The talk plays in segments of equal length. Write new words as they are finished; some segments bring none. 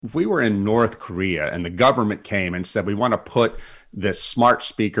if we were in North Korea and the government came and said, we want to put this smart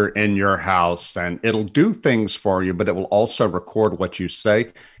speaker in your house and it'll do things for you, but it will also record what you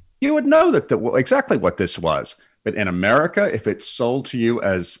say, you would know exactly what this was. But in America, if it's sold to you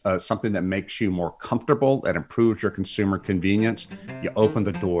as something that makes you more comfortable, that improves your consumer convenience, you open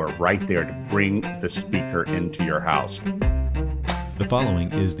the door right there to bring the speaker into your house. The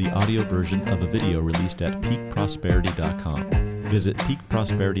following is the audio version of a video released at peakprosperity.com. Visit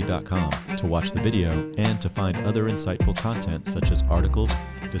peakprosperity.com to watch the video and to find other insightful content such as articles,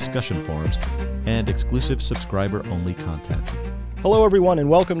 discussion forums, and exclusive subscriber-only content. Hello, everyone, and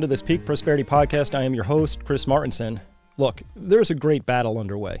welcome to this Peak Prosperity Podcast. I am your host, Chris Martinson. Look, there's a great battle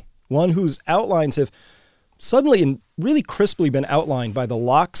underway, one whose outlines have suddenly and really crisply been outlined by the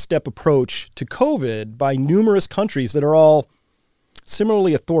lockstep approach to COVID by numerous countries that are all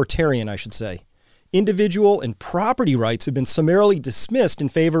similarly authoritarian, I should say. Individual and property rights have been summarily dismissed in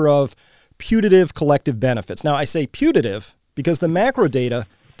favor of putative collective benefits. Now, I say putative because the macro data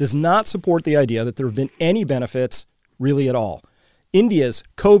does not support the idea that there have been any benefits really at all. India's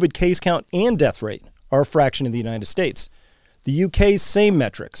COVID case count and death rate are a fraction of the United States. The UK's same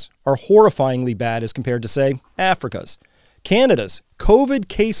metrics are horrifyingly bad as compared to, say, Africa's. Canada's COVID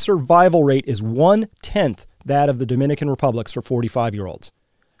case survival rate is 1/10 that of the Dominican Republic's for 45-year-olds.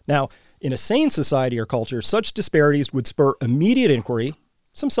 Now, in a sane society or culture, such disparities would spur immediate inquiry,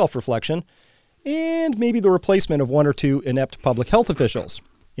 some self-reflection, and maybe the replacement of one or two inept public health officials.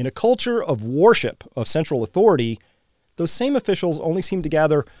 In a culture of worship of central authority, those same officials only seem to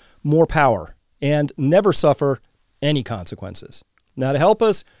gather more power and never suffer any consequences. Now, to help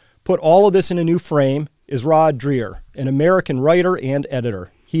us put all of this in a new frame is Dreher, an American writer and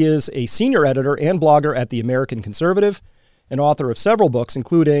editor. He is a senior editor and blogger at The American Conservative, and author of several books,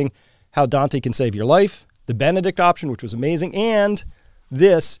 including How Dante Can Save Your Life, The Benedict Option, which was amazing, and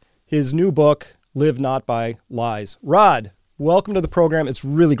his new book, Live Not by Lies. Rod, welcome to the program. It's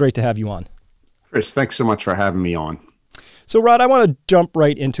really great to have you on. Chris, thanks so much for having me on. So, Rod, I want to jump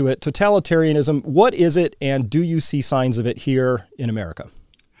right into it. Totalitarianism, what is it, and do you see signs of it here in America?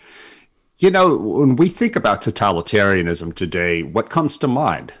 You know, when we think about totalitarianism today, what comes to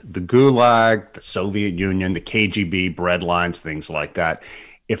mind? The Gulag, the Soviet Union, the KGB, bread lines, things like that.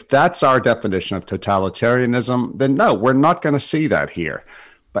 If that's our definition of totalitarianism, then no, we're not going to see that here.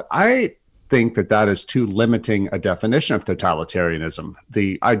 But I think that is too limiting a definition of totalitarianism.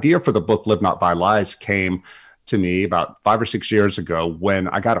 The idea for the book Live Not by Lies came to me about 5 or 6 years ago when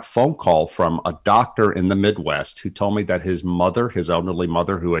I got a phone call from a doctor in the Midwest who told me that his mother, his elderly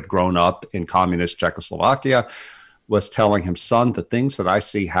mother, who had grown up in communist Czechoslovakia, was telling him, son, the things that I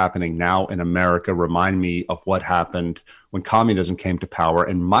see happening now in America remind me of what happened when communism came to power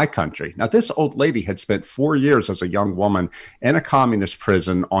in my country. Now, this old lady had spent 4 years as a young woman in a communist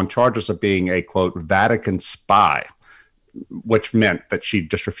prison on charges of being a, quote, Vatican spy, which meant that she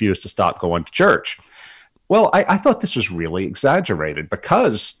just refused to stop going to church. Well, I thought this was really exaggerated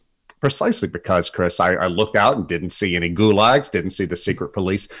precisely because, Chris, I looked out and didn't see any gulags, didn't see the secret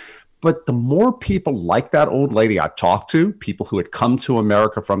police. But the more people like that old lady I talked to, people who had come to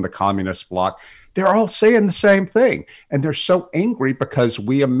America from the communist bloc, they're all saying the same thing. And they're so angry because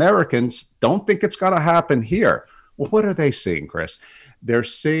we Americans don't think it's going to happen here. Well, what are they seeing, Chris? They're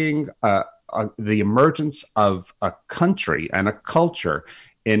seeing the emergence of a country and a culture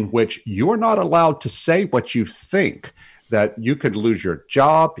in which you're not allowed to say what you think, that you could lose your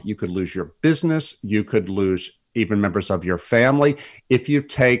job, you could lose your business, you could lose even members of your family if you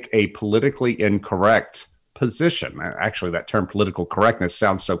take a politically incorrect position. Actually, that term political correctness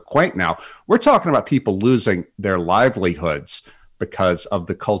sounds so quaint now. We're talking about people losing their livelihoods because of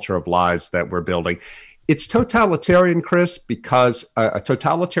the culture of lies that we're building. It's totalitarian, Chris, because a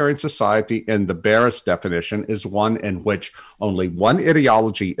totalitarian society, in the barest definition, is one in which only one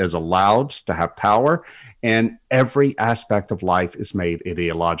ideology is allowed to have power, and every aspect of life is made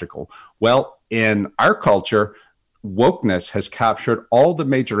ideological. Well, in our culture, wokeness has captured all the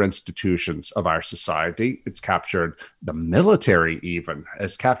major institutions of our society. It's captured the military even.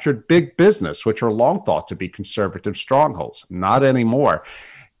 It's captured big business, which are long thought to be conservative strongholds. Not anymore.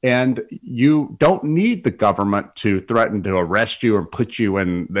 And you don't need the government to threaten to arrest you or put you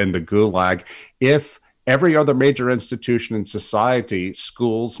in the gulag if every other major institution in society,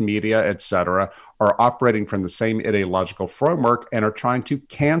 schools, media, etc., are operating from the same ideological framework and are trying to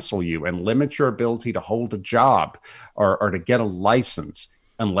cancel you and limit your ability to hold a job or to get a license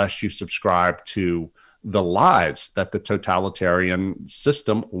unless you subscribe to the lies that the totalitarian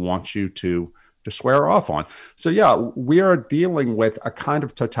system wants you to to swear off on. So yeah, we are dealing with a kind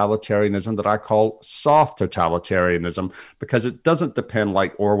of totalitarianism that I call soft totalitarianism, because it doesn't depend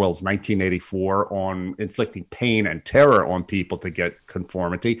like Orwell's 1984 on inflicting pain and terror on people to get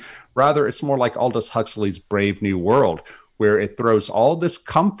conformity. Rather, it's more like Aldous Huxley's Brave New World, where it throws all this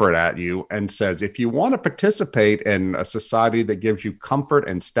comfort at you and says, if you want to participate in a society that gives you comfort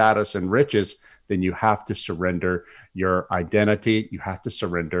and status and riches, then you have to surrender your identity. You have to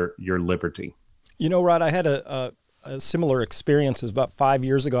surrender your liberty. You know, Rod, I had a similar experience. It was about 5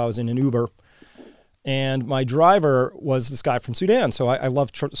 years ago. I was in an Uber, and my driver was this guy from Sudan. So I love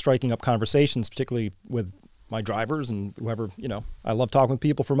striking up conversations, particularly with my drivers and whoever, you know. I love talking with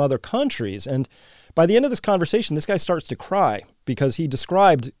people from other countries. And by the end of this conversation, this guy starts to cry because he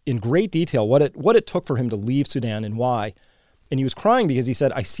described in great detail what it took for him to leave Sudan and why. And he was crying because he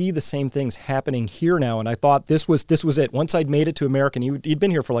said, I see the same things happening here now. And I thought this was it. Once I'd made it to America, and he'd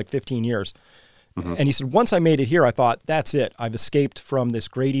been here for like 15 years. Mm-hmm. And he said, once I made it here, I thought, that's it. I've escaped from this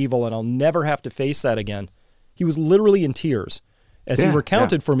great evil and I'll never have to face that again. He was literally in tears as he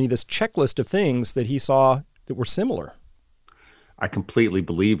recounted for me this checklist of things that he saw that were similar. I completely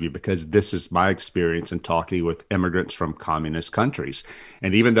believe you, because this is my experience in talking with immigrants from communist countries.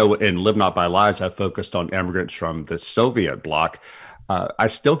 And even though in Live Not by Lies, I focused on immigrants from the Soviet bloc, I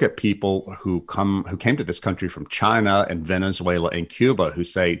still get people who came to this country from China and Venezuela and Cuba who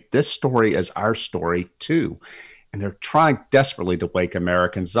say, this story is our story too. And they're trying desperately to wake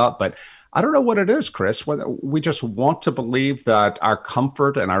Americans up. But I don't know what it is, Chris, whether we just want to believe that our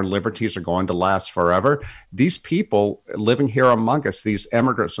comfort and our liberties are going to last forever. These people living here among us, these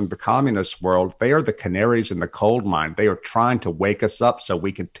immigrants from the communist world, they are the canaries in the coal mine. They are trying to wake us up so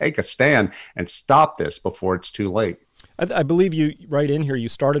we can take a stand and stop this before it's too late. I believe you, right in here, you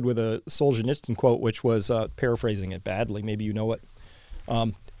started with a Solzhenitsyn quote, which was, paraphrasing it badly, maybe you know it.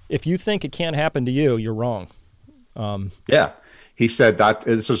 If you think it can't happen to you, you're wrong. Yeah. He said that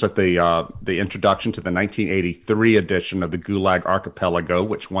this was at the introduction to the 1983 edition of the Gulag Archipelago,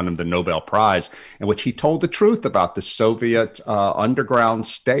 which won him the Nobel Prize, in which he told the truth about the Soviet underground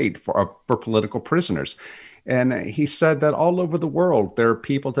state for political prisoners. And he said that all over the world, there are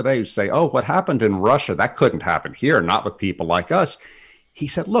people today who say, oh, what happened in Russia, that couldn't happen here, not with people like us. He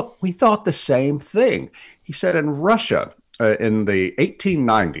said, look, we thought the same thing. He said in Russia, in the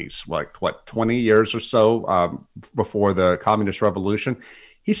 1890s, like 20 years or so before the communist revolution,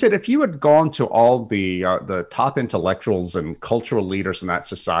 he said, if you had gone to all the top intellectuals and cultural leaders in that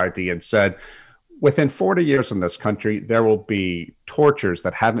society and said, within 40 years in this country, there will be tortures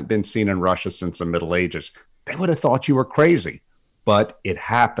that haven't been seen in Russia since the Middle Ages, they would have thought you were crazy, but it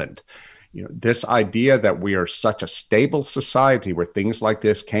happened. You know, this idea that we are such a stable society where things like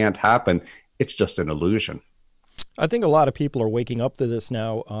this can't happen, it's just an illusion. I think a lot of people are waking up to this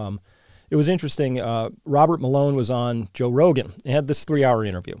now. It was interesting. Robert Malone was on Joe Rogan. He had this 3-hour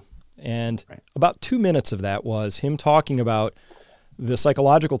interview. And about 2 minutes of that was him talking about the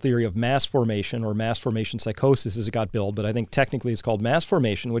psychological theory of mass formation, or mass formation psychosis as it got billed. But I think technically it's called mass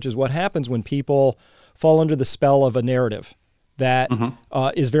formation, which is what happens when people fall under the spell of a narrative that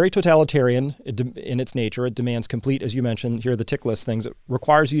is very totalitarian in its nature. It demands complete, as you mentioned, here are the tick list things. It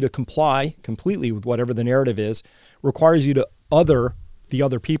requires you to comply completely with whatever the narrative is, requires you to other the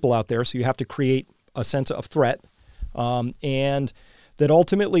other people out there, so you have to create a sense of threat, and that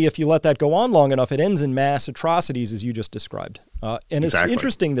ultimately, if you let that go on long enough, it ends in mass atrocities, as you just described. And it's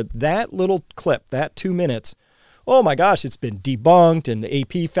interesting that little clip, that 2 minutes, oh my gosh, it's been debunked, and the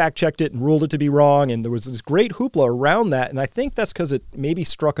AP fact-checked it and ruled it to be wrong, and there was this great hoopla around that, and I think that's because it maybe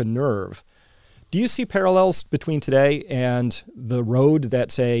struck a nerve. Do you see parallels between today and the road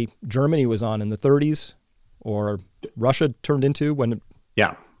that, say, Germany was on in the 30s, or Russia turned into when it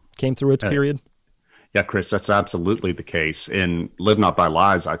came through its period? Yeah, Chris, that's absolutely the case. In Live Not by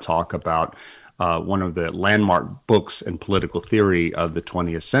Lies, I talk about one of the landmark books in political theory of the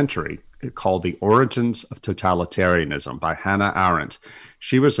 20th century called The Origins of Totalitarianism by Hannah Arendt.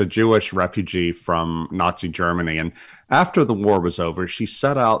 She was a Jewish refugee from Nazi Germany. And after the war was over, she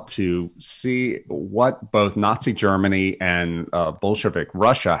set out to see what both Nazi Germany and Bolshevik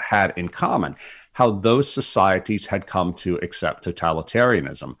Russia had in common, how those societies had come to accept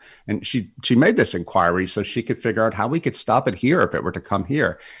totalitarianism. And she made this inquiry so she could figure out how we could stop it here if it were to come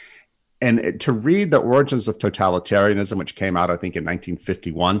here. And to read The Origins of Totalitarianism, which came out, I think, in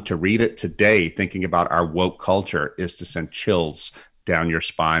 1951, to read it today, thinking about our woke culture, is to send chills down your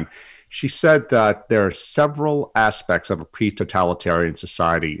spine. She said that there are several aspects of a pre-totalitarian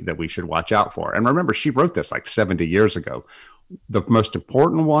society that we should watch out for. And remember, she wrote this like 70 years ago. The most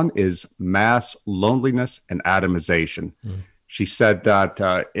important one is mass loneliness and atomization. She said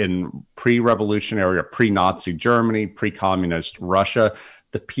that in pre-revolutionary or pre-Nazi Germany, pre-communist Russia,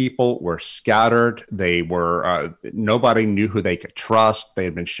 the people were scattered. They were nobody knew who they could trust. They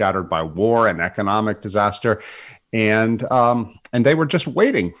had been shattered by war and economic disaster, and they were just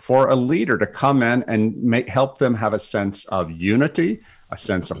waiting for a leader to come in and help them have a sense of unity, a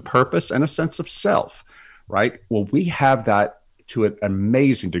sense of purpose, and a sense of self. Right? Well, we have that to an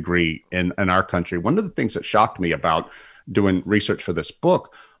amazing degree in our country. One of the things that shocked me about doing research for this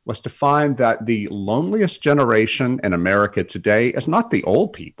book was to find that the loneliest generation in America today is not the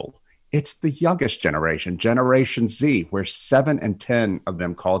old people. It's the youngest generation, Generation Z, where 7 in 10 of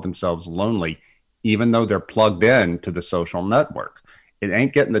them call themselves lonely, even though they're plugged in to the social network. It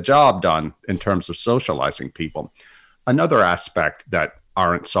ain't getting the job done in terms of socializing people. Another aspect that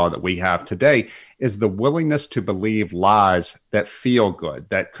Arendt saw that we have today is the willingness to believe lies that feel good,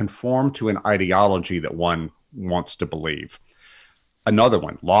 that conform to an ideology that one wants to believe. Another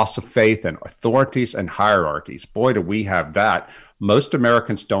one, loss of faith in authorities and hierarchies. Boy, do we have that. Most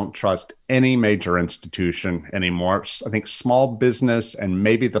Americans don't trust any major institution anymore. I think small business and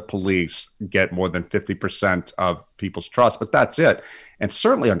maybe the police get more than 50% of people's trust, but that's it. And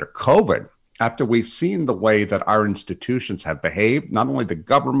certainly under COVID, after we've seen the way that our institutions have behaved, not only the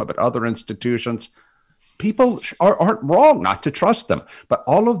government, but other institutions, people aren't wrong not to trust them. But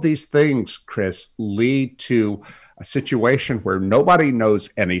all of these things, Chris, lead to a situation where nobody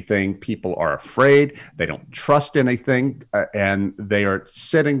knows anything. People are afraid. They don't trust anything. And they are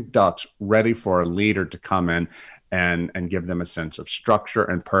sitting ducks ready for a leader to come in and give them a sense of structure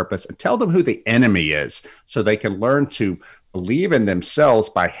and purpose and tell them who the enemy is so they can learn to believe in themselves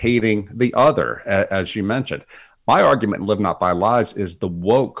by hating the other, as you mentioned. My argument in Live Not by Lies is the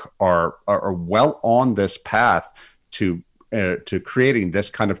woke are well on this path to creating this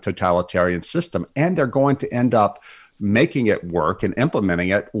kind of totalitarian system, and they're going to end up making it work and implementing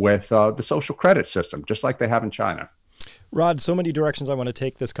it with the social credit system, just like they have in China. Rod, so many directions I want to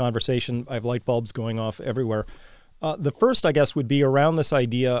take this conversation. I have light bulbs going off everywhere. The first, I guess, would be around this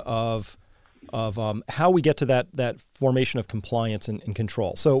idea of how we get to that formation of compliance and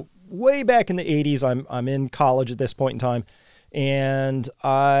control. So way back in the 80s, I'm in college at this point in time, and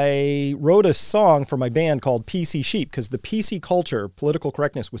I wrote a song for my band called PC Sheep because the PC culture, political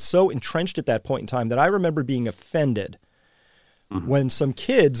correctness, was so entrenched at that point in time that I remember being offended when some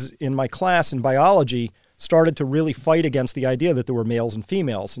kids in my class in biology started to really fight against the idea that there were males and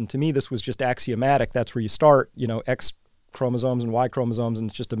females. And to me, this was just axiomatic. That's where you start, X chromosomes and Y chromosomes, and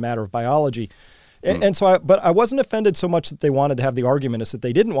it's just a matter of biology. And so, but I wasn't offended so much that they wanted to have the argument as that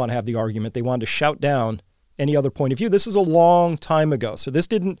they didn't want to have the argument. They wanted to shout down any other point of view. This is a long time ago. So this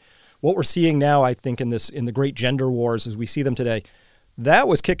didn't, what we're seeing now, I think, in the great gender wars as we see them today, that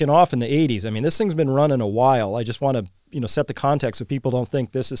was kicking off in the 80s. I mean, this thing's been running a while. I just want to, set the context so people don't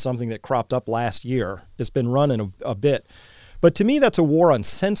think this is something that cropped up last year. It's been running a bit. But to me, that's a war on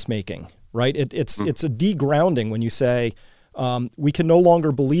sense making, right? It's a degrounding when you say, we can no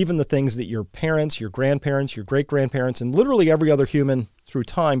longer believe in the things that your parents, your grandparents, your great-grandparents, and literally every other human through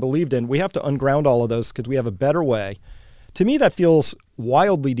time believed in. We have to unground all of those because we have a better way. To me, that feels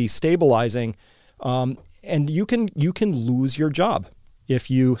wildly destabilizing, and you can lose your job if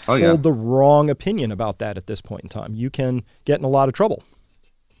you hold the wrong opinion about that at this point in time. You can get in a lot of trouble.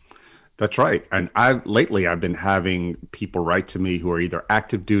 That's right. And lately I've been having people write to me who are either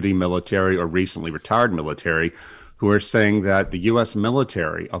active duty military or recently retired military who are saying that the U.S.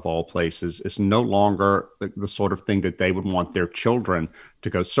 military, of all places, is no longer the sort of thing that they would want their children to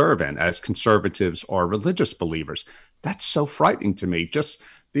go serve in as conservatives or religious believers. That's so frightening to me. Just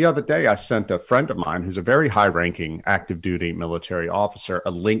the other day, I sent a friend of mine who's a very high-ranking active duty military officer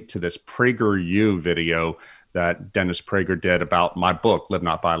a link to this PragerU video that Dennis Prager did about my book, Live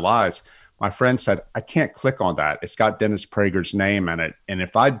Not by Lies. My friend said, I can't click on that. It's got Dennis Prager's name in it. And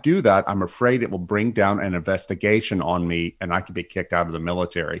if I do that, I'm afraid it will bring down an investigation on me and I could be kicked out of the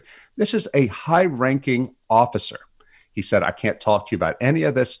military. This is a high-ranking officer. He said, I can't talk to you about any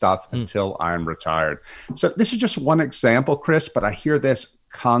of this stuff until I'm retired. So this is just one example, Chris, but I hear this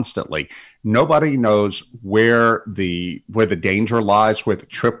constantly. Nobody knows where the danger lies, where the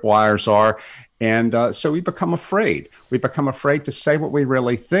tripwires are. And so we become afraid. We become afraid to say what we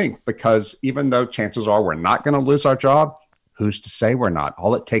really think, because even though chances are we're not going to lose our job, who's to say we're not?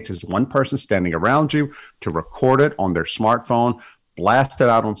 All it takes is one person standing around you to record it on their smartphone, blast it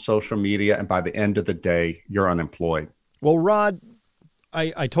out on social media, and by the end of the day, you're unemployed. Well, Rod,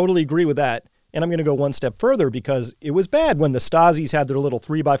 I totally agree with that. And I'm going to go one step further, because it was bad when the Stasis had their little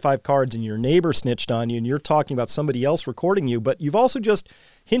 3x5 cards and your neighbor snitched on you and you're talking about somebody else recording you. But you've also just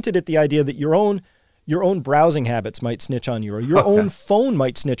hinted at the idea that your own Your own browsing habits might snitch on you, or your own phone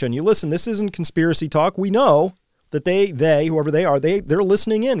might snitch on you. Listen, this isn't conspiracy talk. We know that they, whoever they are, they're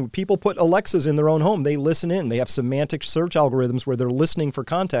listening in. People put Alexas in their own home. They listen in. They have semantic search algorithms where they're listening for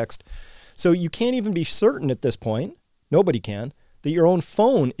context. So you can't even be certain at this point, nobody can, that your own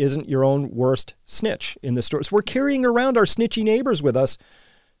phone isn't your own worst snitch in this story. So we're carrying around our snitchy neighbors with us.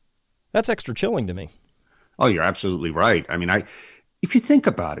 That's extra chilling to me. Oh, you're absolutely right. I mean, if you think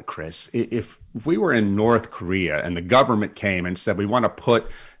about it, Chris, if we were in North Korea and the government came and said, we want to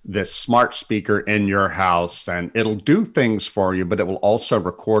put this smart speaker in your house and it'll do things for you, but it will also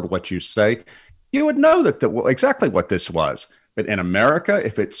record what you say, you would know exactly what this was. But in America,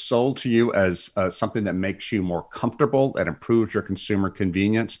 if it's sold to you as something that makes you more comfortable and improves your consumer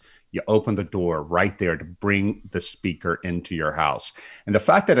convenience, you open the door right there to bring the speaker into your house. And the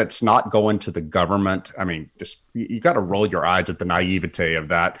fact that it's not going to the government, I mean, just you got to roll your eyes at the naivete of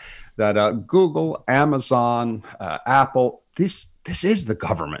that Google, Amazon, Apple, this is the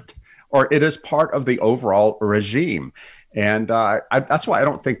government, or it is part of the overall regime. And that's why I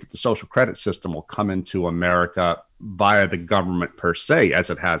don't think that the social credit system will come into America via the government per se, as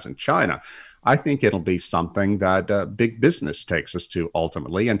it has in China. I think it'll be something that big business takes us to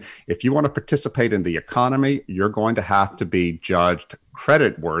ultimately. And if you want to participate in the economy, you're going to have to be judged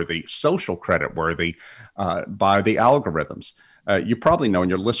creditworthy, social creditworthy by the algorithms. You probably know, and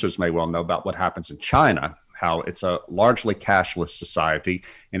your listeners may well know about what happens in China, how it's a largely cashless society.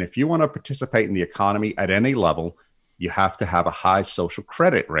 And if you want to participate in the economy at any level, you have to have a high social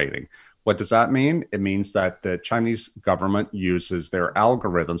credit rating. What does that mean? It means that the Chinese government uses their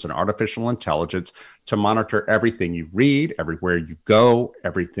algorithms and artificial intelligence to monitor everything you read, everywhere you go,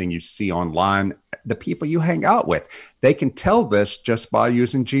 everything you see online, the people you hang out with. They can tell this just by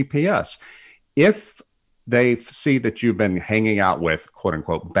using GPS. If they see that you've been hanging out with, quote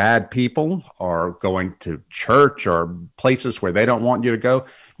unquote, bad people, or going to church or places where they don't want you to go,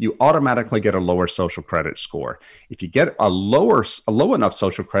 you automatically get a lower social credit score. If you get a low enough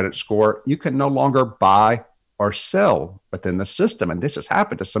social credit score, you can no longer buy or sell within the system. And this has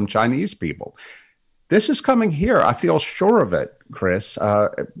happened to some Chinese people. This is coming here. I feel sure of it, Chris.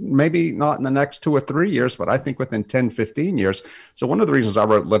 Maybe not in the next 2 or 3 years, but I think within 10, 15 years. So one of the reasons I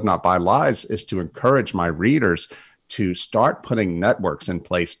wrote Live Not By Lies is to encourage my readers to start putting networks in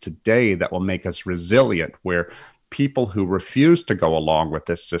place today that will make us resilient, where people who refuse to go along with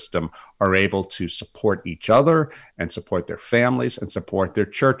this system are able to support each other and support their families and support their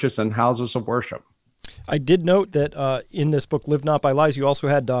churches and houses of worship. I did note that in this book, Live Not By Lies, you also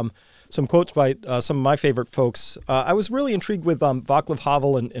had some quotes by some of my favorite folks. I was really intrigued with Václav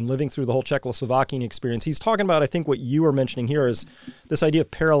Havel and living through the whole Czechoslovakian experience. He's talking about, I think what you were mentioning here is this idea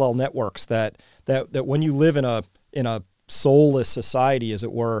of parallel networks, that when you live in a soulless society, as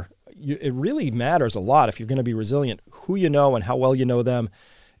it were, it really matters a lot if you're going to be resilient, who you know and how well you know them,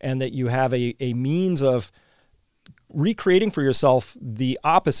 and that you have a means of recreating for yourself the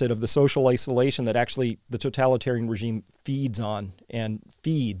opposite of the social isolation that actually the totalitarian regime feeds on and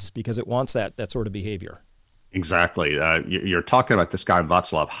feeds because it wants that sort of behavior. Exactly. You're talking about this guy,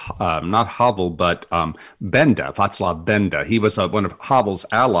 Václav, not Havel, but Benda, Václav Benda. He was one of Havel's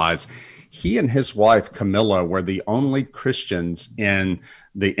allies. He and his wife, Camilla, were the only Christians in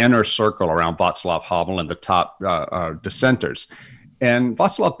the inner circle around Václav Havel and the top dissenters. And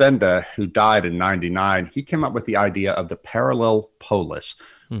Václav Benda, who died in 1999, he came up with the idea of the parallel polis.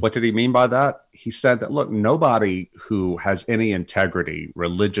 What did he mean by that? He said that, look, nobody who has any integrity,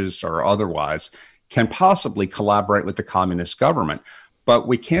 religious or otherwise, can possibly collaborate with the communist government. But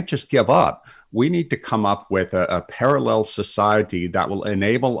we can't just give up. We need to come up with a parallel society that will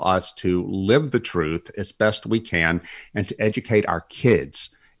enable us to live the truth as best we can and to educate our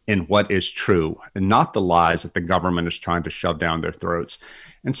kids in what is true and not the lies that the government is trying to shove down their throats.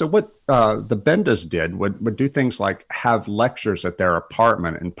 And so what the Bendas did would do things like have lectures at their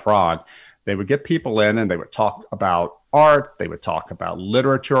apartment in Prague. They would get people in and they would talk about art, they would talk about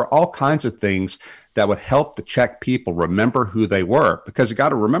literature, all kinds of things that would help the Czech people remember who they were. Because you got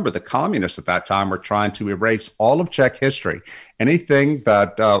to remember, the communists at that time were trying to erase all of Czech history. Anything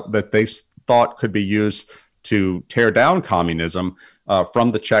that they thought could be used to tear down communism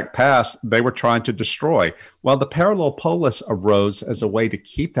from the Czech past, they were trying to destroy. Well, the parallel polis arose as a way to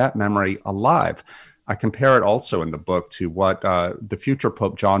keep that memory alive. I compare it also in the book to what the future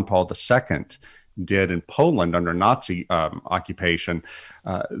Pope John Paul II did in Poland under Nazi occupation.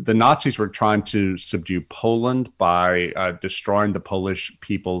 The Nazis were trying to subdue Poland by destroying the Polish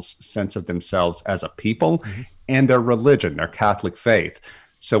people's sense of themselves as a people and their religion, their Catholic faith.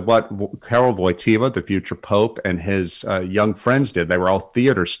 So what Karol Wojtyła, the future pope, and his young friends did, they were all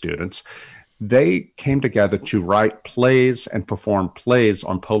theater students. they came together to write plays and perform plays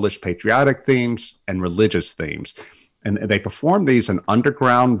on Polish patriotic themes and religious themes. And they performed these in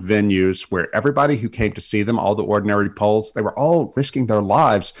underground venues where everybody who came to see them, all the ordinary Poles, they were all risking their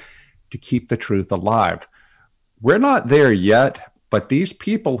lives to keep the truth alive. We're not there yet, but these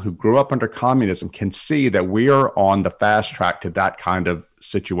people who grew up under communism can see that we are on the fast track to that kind of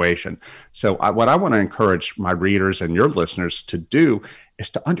situation. So what I want to encourage my readers and your listeners to do is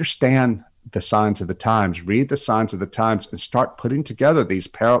to understand the signs of the times, read the signs of the times, and start putting together this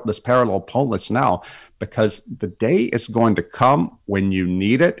parallel Polis now, because the day is going to come when you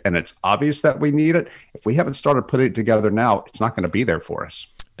need it, and it's obvious that we need it. If we haven't started putting it together now, it's not going to be there for us.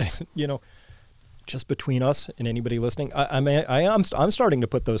 Just between us and anybody listening, I'm starting to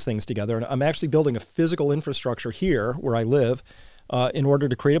put those things together, and I'm actually building a physical infrastructure here where I live in order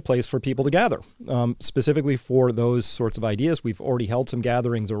to create a place for people to gather, specifically for those sorts of ideas. We've already held some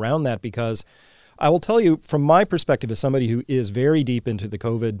gatherings around that, because I will tell you, from my perspective as somebody who is very deep into the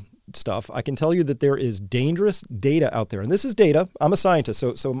COVID stuff, I can tell you that there is dangerous data out there. And this is data. I'm a scientist,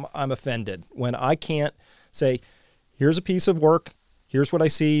 so I'm offended when I can't say, here's a piece of work, here's what I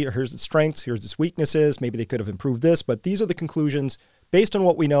see, or here's its strengths, here's its weaknesses, maybe they could have improved this, but these are the conclusions. Based on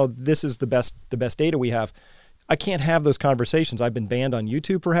what we know, this is the best data we have. I can't have those conversations. I've been banned on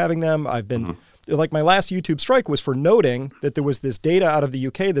YouTube for having them. I've been, like, my last YouTube strike was for noting that there was this data out of the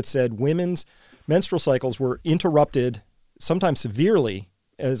UK that said women's menstrual cycles were interrupted, sometimes severely,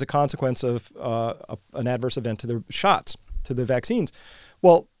 as a consequence of an adverse event to their shots, to the vaccines.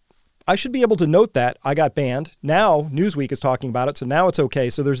 Well, I should be able to note that. I got banned. Now Newsweek is talking about it, so now it's okay.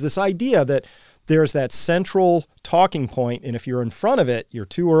 So there's this idea that there's that central talking point, and if you're in front of it, you're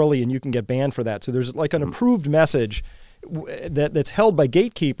too early and you can get banned for that. So there's like an approved message that's held by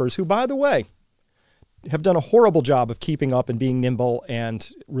gatekeepers who, by the way, have done a horrible job of keeping up and being nimble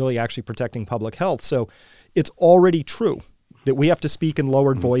and really actually protecting public health. So it's already true that we have to speak in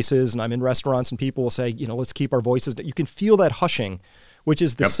lowered voices, and I'm in restaurants and people will say, let's keep our voices. You can feel that hushing, which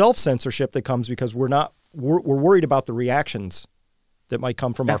is the self-censorship that comes because we're worried about the reactions that might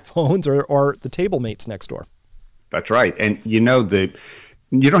come from our phones or the table mates next door. That's right. And you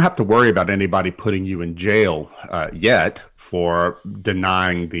don't have to worry about anybody putting you in jail yet for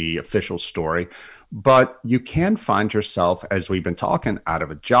denying the official story, but you can find yourself, as we've been talking, out of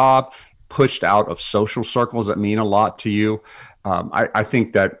a job, pushed out of social circles that mean a lot to you. I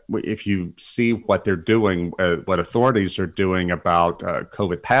think that if you see what they're doing, what authorities are doing about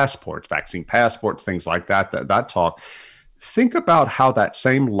COVID passports, vaccine passports, things like that talk, think about how that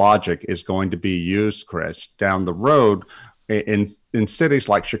same logic is going to be used, Chris, down the road in cities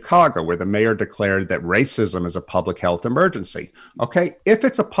like Chicago, where the mayor declared that racism is a public health emergency. Okay, if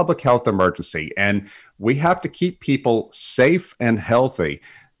it's a public health emergency and we have to keep people safe and healthy,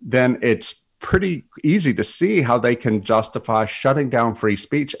 then it's pretty easy to see how they can justify shutting down free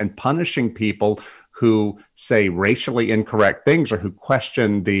speech and punishing people who say racially incorrect things or who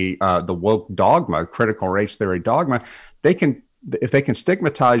question the woke dogma, critical race theory dogma. If they can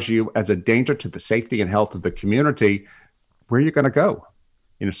stigmatize you as a danger to the safety and health of the community, where are you going to go?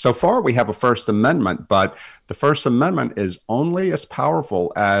 So far we have a First Amendment, but the First Amendment is only as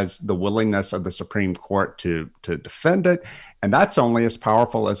powerful as the willingness of the Supreme Court to defend it. And that's only as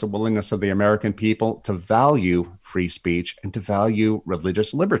powerful as the willingness of the American people to value free speech and to value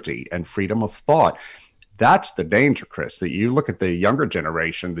religious liberty and freedom of thought. That's the danger, Chris, that you look at the younger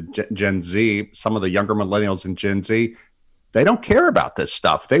generation, the Gen Z, some of the younger millennials in Gen Z, they don't care about this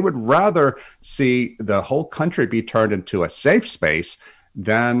stuff. They would rather see the whole country be turned into a safe space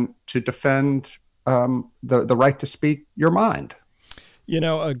than to defend the right to speak your mind.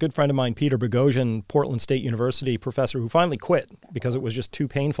 A good friend of mine, Peter Boghossian, Portland State University professor, who finally quit because it was just too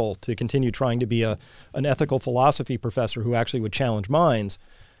painful to continue trying to be an ethical philosophy professor who actually would challenge minds,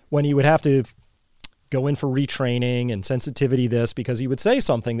 when he would have to go in for retraining and sensitivity because he would say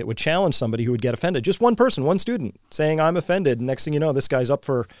something that would challenge somebody who would get offended. Just one person, one student saying, I'm offended. And next thing you know, this guy's up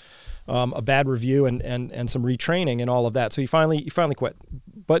for a bad review and some retraining and all of that. So he finally quit.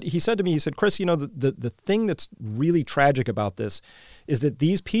 But he said to me, Chris, the thing that's really tragic about this is that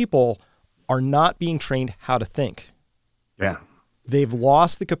these people are not being trained how to think. Yeah. They've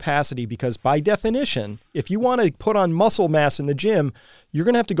lost the capacity because, by definition, if you want to put on muscle mass in the gym, you're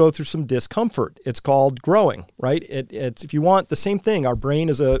going to have to go through some discomfort. It's called growing, right? It's if you want the same thing, our brain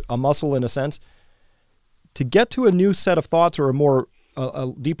is a muscle in a sense. To get to a new set of thoughts or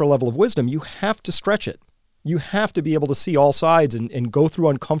a deeper level of wisdom, you have to stretch it. You have to be able to see all sides and go through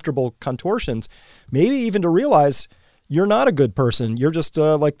uncomfortable contortions, maybe even to realize you're not a good person. You're just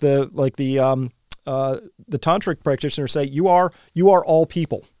the tantric practitioners say, you are all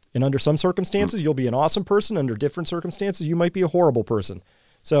people. And under some circumstances, you'll be an awesome person. Under different circumstances, you might be a horrible person.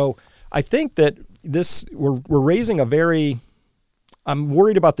 So I think that we're raising I'm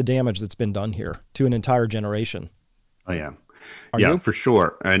worried about the damage that's been done here to an entire generation. Oh, yeah. Are yeah, you? for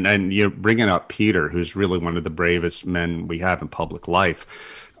sure. And you're bringing up Peter, who's really one of the bravest men we have in public life.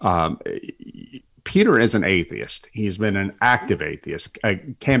 Peter is an atheist. He's been an active atheist,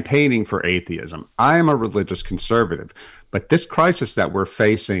 campaigning for atheism. I am a religious conservative, but this crisis that we're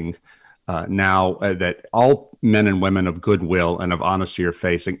facing now, that all men and women of goodwill and of honesty are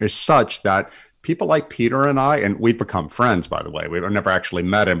facing, is such that people like Peter and I, and we've become friends, by the way. We've never actually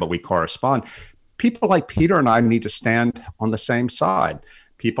met him, but we correspond. People like Peter and I need to stand on the same side.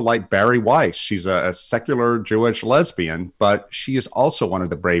 People like Barry Weiss, she's a secular Jewish lesbian, but she is also one of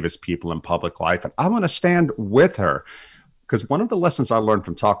the bravest people in public life. And I want to stand with her, because one of the lessons I learned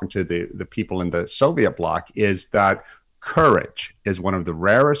from talking to the people in the Soviet bloc is that courage is one of the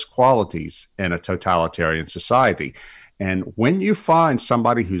rarest qualities in a totalitarian society. And when you find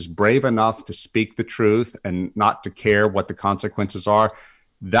somebody who's brave enough to speak the truth and not to care what the consequences are,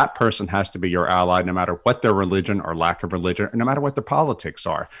 that person has to be your ally, no matter what their religion or lack of religion, or no matter what their politics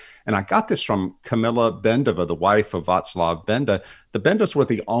are. And I got this from Kamila Bendova, the wife of Václav Benda. The Bendas were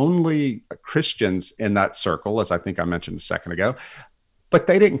the only Christians in that circle, as I think I mentioned a second ago, but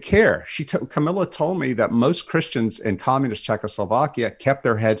they didn't care. Kamila told me that most Christians in communist Czechoslovakia kept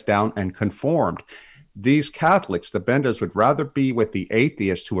their heads down and conformed. These Catholics, the Bendas, would rather be with the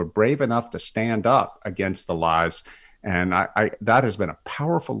atheists who were brave enough to stand up against the lies. And that has been a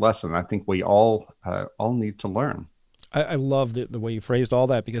powerful lesson I think we all need to learn. I love the way you phrased all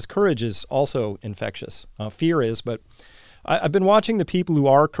that, because courage is also infectious. Fear is, but I've been watching the people who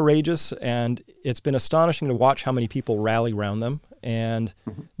are courageous, and it's been astonishing to watch how many people rally around them. And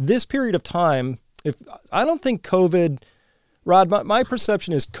this period of time, I don't think COVID, Rod, my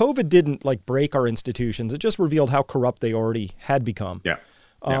perception is COVID didn't break our institutions. It just revealed how corrupt they already had become. Yeah.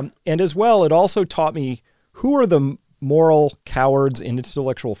 And as well, it also taught me who are the moral cowards and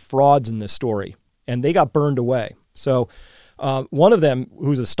intellectual frauds in this story, and they got burned away. So one of them,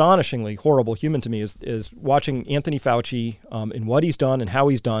 who's astonishingly horrible human to me, is watching Anthony Fauci and what he's done and how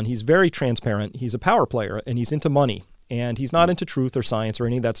he's done. He's very transparent. He's a power player, and he's into money, and he's not into truth or science or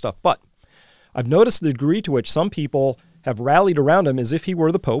any of that stuff. But I've noticed the degree to which some people have rallied around him as if he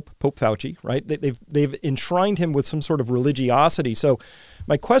were the Pope Fauci, right? They've enshrined him with some sort of religiosity. So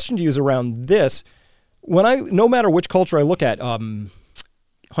my question to you is around this. No matter which culture I look at,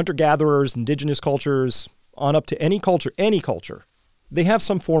 hunter-gatherers, indigenous cultures, on up to any culture, they have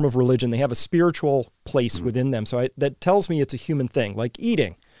some form of religion. They have a spiritual place within them. So that tells me it's a human thing, like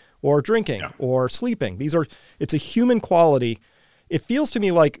eating or drinking or sleeping. It's a human quality. It feels to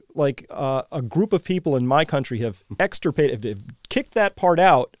me like a group of people in my country have kicked that part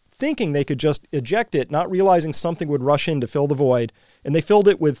out, thinking they could just eject it, not realizing something would rush in to fill the void. And they filled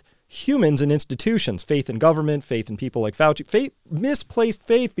it with humans and institutions, faith in government, faith in people like Fauci, misplaced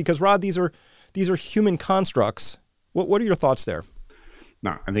faith, because, Rod, these are human constructs. What are your thoughts there?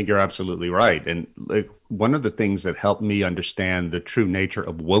 No, I think you're absolutely right. And one of the things that helped me understand the true nature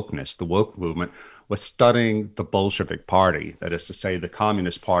of wokeness, the woke movement, was studying the Bolshevik Party, that is to say, the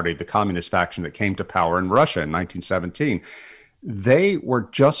Communist Party, the communist faction that came to power in Russia in 1917. They were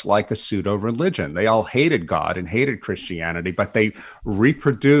just like a pseudo-religion. They all hated God and hated Christianity, but they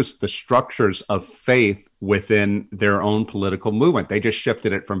reproduced the structures of faith within their own political movement. They just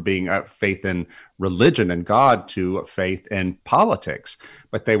shifted it from being a faith in religion and God to a faith in politics.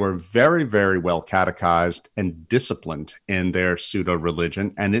 But they were very, very well catechized and disciplined in their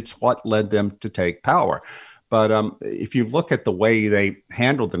pseudo-religion, and it's what led them to take power. But if you look at the way they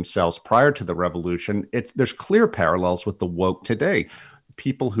handled themselves prior to the revolution, there's clear parallels with the woke today.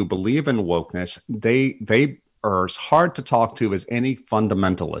 People who believe in wokeness, they are as hard to talk to as any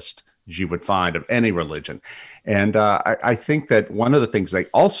fundamentalist you would find of any religion. And I think that one of the things they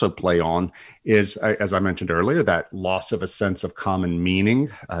also play on is, as I mentioned earlier, that loss of a sense of common meaning,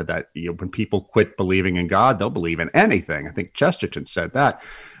 that when people quit believing in God, they'll believe in anything. I think Chesterton said that.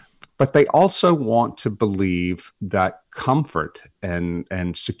 But they also want to believe that comfort and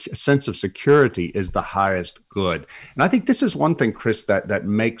a sense of security is the highest good. And I think this is one thing, Chris, that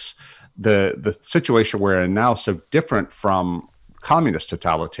makes the situation we're in now so different from communist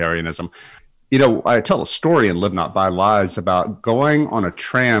totalitarianism. You know, I tell a story in Live Not By Lies about going on a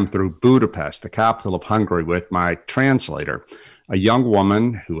tram through Budapest, the capital of Hungary, with my translator, a young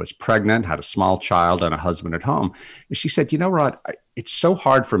woman who was pregnant, had a small child and a husband at home. And she said, Rod, it's so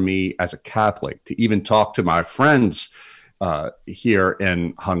hard for me as a Catholic to even talk to my friends here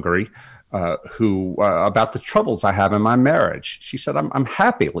in Hungary who about the troubles I have in my marriage. She said, I'm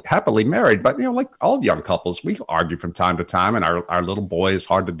happily married, but like all young couples, we argue from time to time, and our little boy is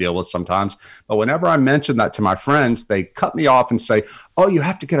hard to deal with sometimes. But whenever I mention that to my friends, they cut me off and say, oh, you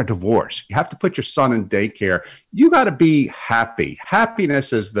have to get a divorce. You have to put your son in daycare. You got to be happy.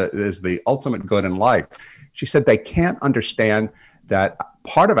 Happiness is the ultimate good in life. She said they can't understand that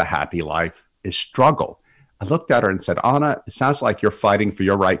part of a happy life is struggle. I looked at her and said, Anna, it sounds like you're fighting for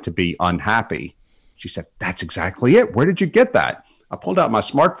your right to be unhappy. She said, that's exactly it. Where did you get that? I pulled out my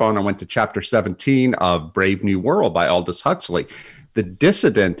smartphone and went to chapter 17 of Brave New World by Aldous Huxley. The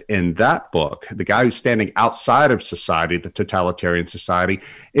dissident in that book, the guy who's standing outside of society, the totalitarian society,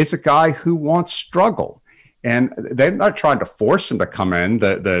 is a guy who wants struggle. And they're not trying to force him to come in.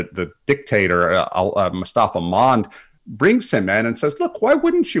 The dictator, Mustafa Mond, brings him in and says, look, why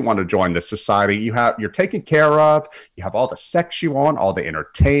wouldn't you want to join this society? You're taken care of. You have all the sex you want, all the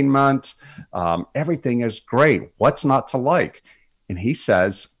entertainment. Everything is great. What's not to like? And he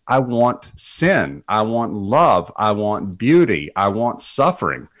says, I want sin. I want love. I want beauty. I want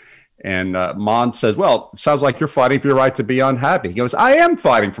suffering. And Mond says, well, it sounds like you're fighting for your right to be unhappy. He goes, I am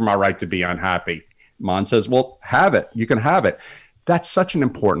fighting for my right to be unhappy. Mond says, well, have it. You can have it. That's such an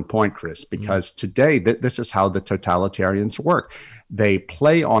important point, Chris, because today this is how the totalitarians work. They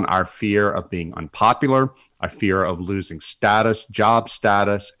play on our fear of being unpopular, our fear of losing status, job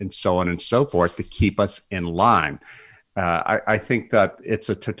status, and so on and so forth to keep us in line. I think that it's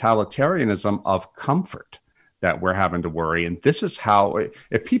a totalitarianism of comfort that we're having to worry. And this is how,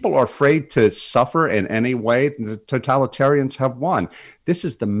 if people are afraid to suffer in any way, the totalitarians have won. This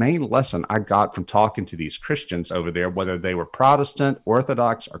is the main lesson I got from talking to these Christians over there, whether they were Protestant,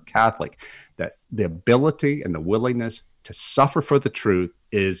 Orthodox, or Catholic, that the ability and the willingness to suffer for the truth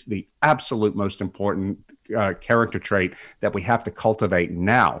is the absolute most important character trait that we have to cultivate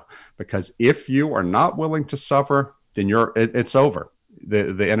now. Because if you are not willing to suffer, then it's over.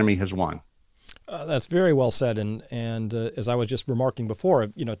 The enemy has won. That's very well said, and as I was just remarking before,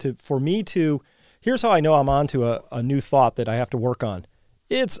 here's how I know I'm on to a new thought that I have to work on.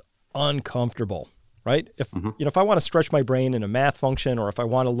 It's uncomfortable, right? If I want to stretch my brain in a math function, or if I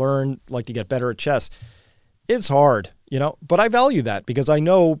want to learn to get better at chess, it's hard, but I value that because I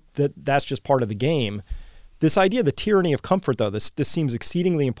know that that's just part of the game. This idea, the tyranny of comfort, though, this seems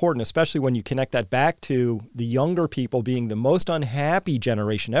exceedingly important, especially when you connect that back to the younger people being the most unhappy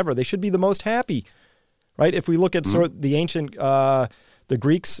generation ever. They should be the most happy, right? If we look at sort of the ancient, the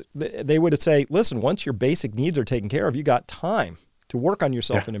Greeks, they would say, listen, once your basic needs are taken care of, you got time to work on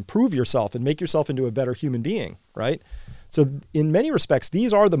yourself and improve yourself and make yourself into a better human being, right? So in many respects,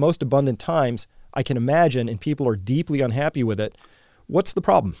 these are the most abundant times I can imagine, and people are deeply unhappy with it. What's the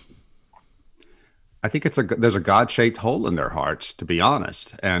problem? I think there's a God-shaped hole in their hearts, to be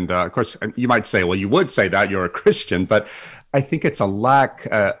honest. And of course, you might say, well, you would say that you're a Christian, but I think it's a lack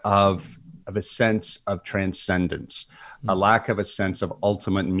of a sense of transcendence, a lack of a sense of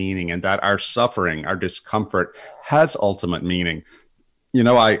ultimate meaning, and that our suffering, our discomfort has ultimate meaning.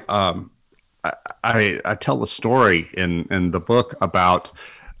 I tell a story in the book about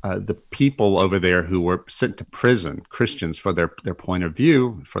the people over there who were sent to prison, Christians, for their point of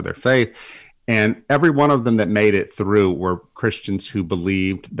view, for their faith. And every one of them that made it through were Christians who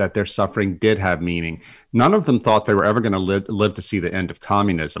believed that their suffering did have meaning. None of them thought they were ever going to live to see the end of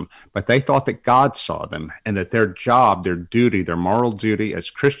communism, but they thought that God saw them and that their job, their duty, their moral duty as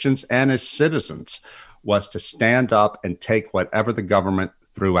Christians and as citizens was to stand up and take whatever the government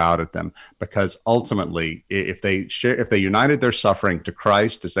threw out at them. Because ultimately, if they united their suffering to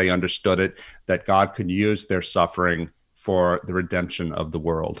Christ as they understood it, that God could use their suffering for the redemption of the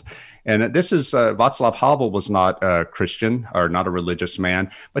world. And this is Václav Havel was not a Christian or not a religious man,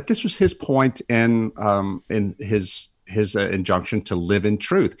 but this was his point in his injunction to live in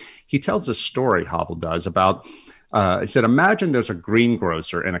truth. He tells a story, Havel does, about he said, imagine there's a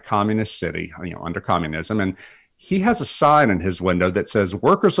greengrocer in a communist city, under communism, and he has a sign in his window that says,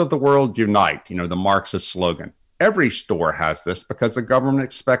 "Workers of the world unite," the Marxist slogan. Every store has this because the government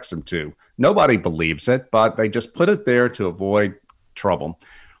expects them to. Nobody believes it, but they just put it there to avoid trouble.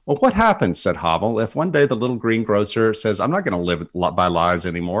 Well, what happens, said Havel, if one day the little greengrocer says, I'm not going to live by lies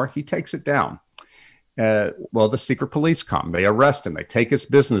anymore? He takes it down. Well, the secret police come. They arrest him. They take his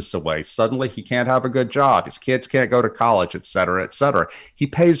business away. Suddenly, he can't have a good job. His kids can't go to college, et cetera, et cetera. He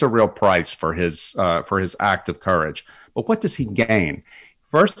pays a real price for his act of courage. But what does he gain?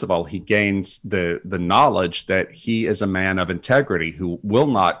 First of all, he gains the knowledge that he is a man of integrity who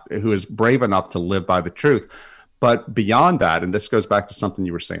is brave enough to live by the truth. But beyond that, and this goes back to something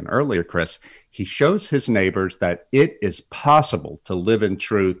you were saying earlier, Chris, he shows his neighbors that it is possible to live in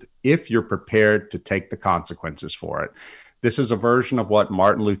truth if you're prepared to take the consequences for it. This is a version of what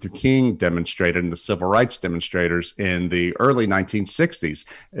Martin Luther King demonstrated in the civil rights demonstrators in the early 1960s.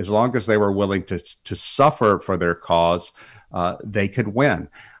 As long as they were willing to suffer for their cause, they could win.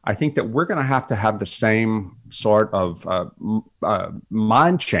 I think that we're going to have the same sort of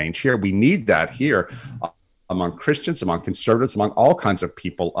mind change here. We need that here among Christians, among conservatives, among all kinds of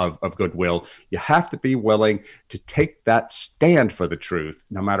people of goodwill. You have to be willing to take that stand for the truth,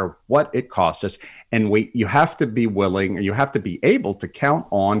 no matter what it costs us. And you have to be willing, and you have to be able to count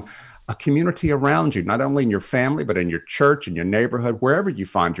on a community around you, not only in your family, but in your church, in your neighborhood, wherever you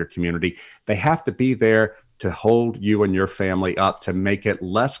find your community. They have to be there to hold you and your family up, to make it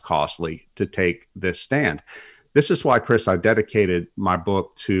less costly to take this stand. This is why, Chris, I dedicated my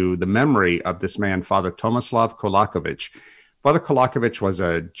book to the memory of this man, Father Tomislav Kolakovic. Father Kolakovic was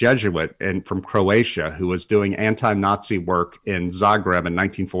a Jesuit from Croatia who was doing anti-Nazi work in Zagreb in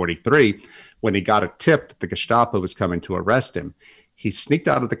 1943 when he got a tip that the Gestapo was coming to arrest him. He sneaked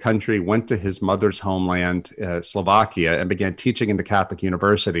out of the country, went to his mother's homeland, Slovakia, and began teaching in the Catholic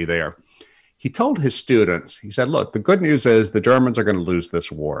University there. He told his students, he said, look, the good news is the Germans are going to lose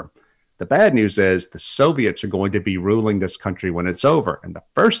this war. The bad news is the Soviets are going to be ruling this country when it's over. And the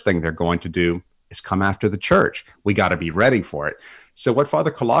first thing they're going to do is come after the church. We got to be ready for it. So what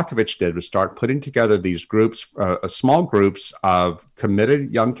Father Kolakovic did was start putting together these groups, small groups of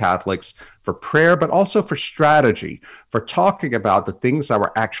committed young Catholics for prayer, but also for strategy, for talking about the things that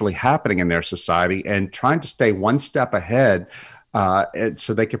were actually happening in their society and trying to stay one step ahead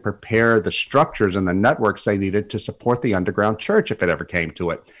so they could prepare the structures and the networks they needed to support the underground church if it ever came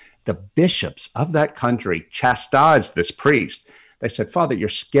to it. The bishops of that country chastised this priest. They said, Father, you're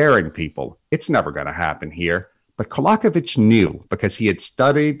scaring people. It's never going to happen here. But Kolakovic knew, because he had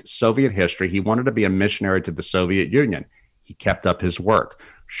studied Soviet history, he wanted to be a missionary to the Soviet Union. He kept up his work.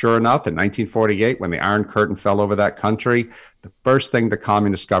 Sure enough, in 1948, when the Iron Curtain fell over that country, the first thing the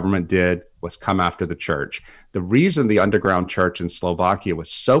communist government did was come after the church. The reason the underground church in Slovakia was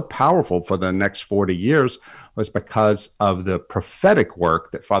so powerful for the next 40 years was because of the prophetic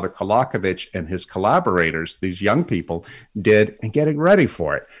work that Father Kolakovic and his collaborators, these young people, did in getting ready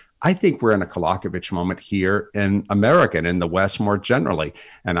for it. I think we're in a Kolakovic moment here in America and in the West more generally.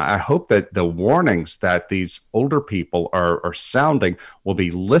 And I hope that the warnings that these older people are sounding will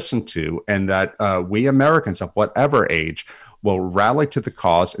be listened to, and that we Americans of whatever age will rally to the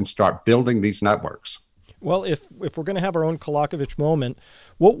cause and start building these networks. Well, if we're going to have our own Kolakovic moment,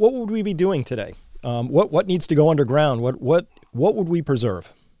 what would we be doing today? What needs to go underground? What would we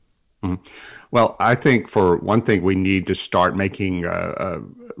preserve? Mm-hmm. Well, I think for one thing, we need to start making a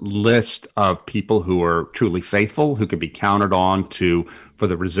list of people who are truly faithful, who can be counted on for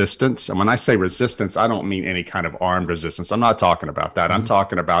the resistance. And when I say resistance, I don't mean any kind of armed resistance. I'm not talking about that. I'm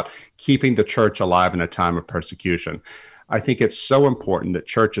talking about keeping the church alive in a time of persecution. I think it's so important that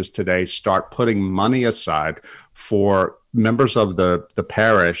churches today start putting money aside for members of the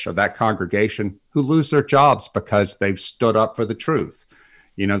parish, of that congregation, who lose their jobs because they've stood up for the truth.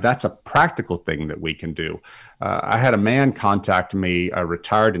 You know, that's a practical thing that we can do. I had a man contact me, a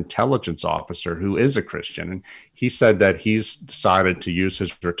retired intelligence officer who is a Christian, and he said that he's decided to use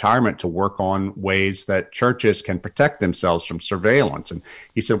his retirement to work on ways that churches can protect themselves from surveillance. And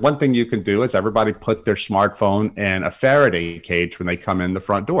he said, one thing you can do is everybody put their smartphone in a Faraday cage when they come in the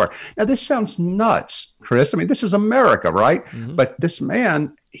front door. Now, this sounds nuts, Chris. I mean, this is America, right? Mm-hmm. But this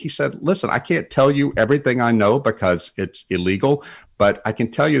man, he said, listen, I can't tell you everything I know because it's illegal, but I can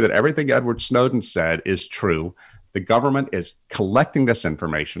tell you that everything Edward Snowden said is true. The government is collecting this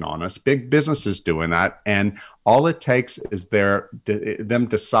information on us. Big business is doing that. And all it takes is them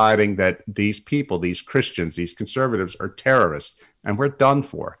deciding that these people, these Christians, these conservatives are terrorists, and we're done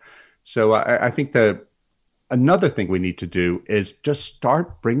for. So I think that another thing we need to do is just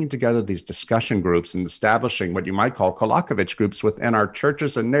start bringing together these discussion groups and establishing what you might call Kolakovic groups within our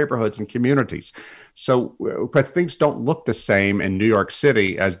churches and neighborhoods and communities. So, because things don't look the same in New York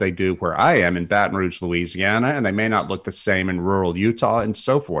City as they do where I am in Baton Rouge, Louisiana, and they may not look the same in rural Utah and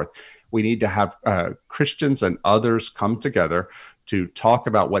so forth. We need to have Christians and others come together to talk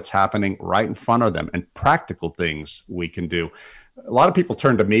about what's happening right in front of them and practical things we can do. A lot of people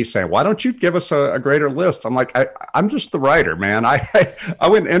turn to me saying, why don't you give us a greater list? I'm like, I'm just the writer, man. I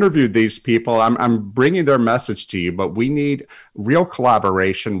went and interviewed these people. I'm bringing their message to you, but we need real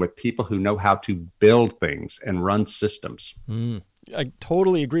collaboration with people who know how to build things and run systems. I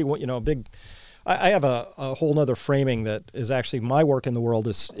totally agree. A big I have a whole nother framing that is actually my work in the world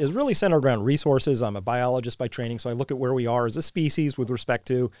is really centered around resources. I'm a biologist by training, so I look at where we are as a species with respect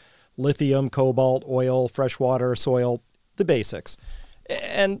to lithium, cobalt, oil, fresh water, soil, the basics.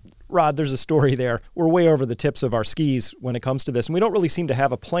 And Rod, there's a story there. We're way over the tips of our skis when it comes to this, and we don't really seem to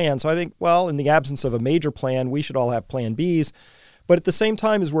have a plan. So I think, well, in the absence of a major plan, we should all have plan Bs. But at the same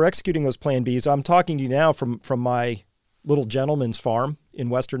time as we're executing those plan Bs, I'm talking to you now from my little gentleman's farm in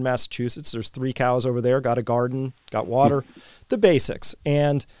Western Massachusetts. There's 3 cows over there, got a garden, got water, the basics.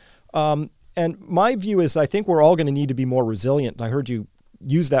 And my view is I think we're all going to need to be more resilient. I heard you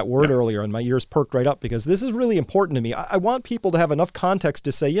use that word earlier and my ears perked right up because this is really important to me. I want people to have enough context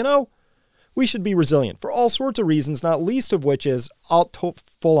to say, we should be resilient for all sorts of reasons, not least of which is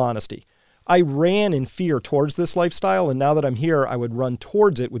full honesty. I ran in fear towards this lifestyle, and now that I'm here, I would run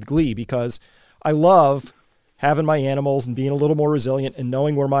towards it with glee because I love having my animals and being a little more resilient and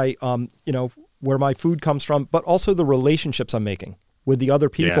knowing where my, where my food comes from, but also the relationships I'm making with the other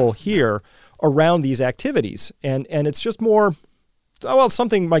people here around these activities. And it's just more,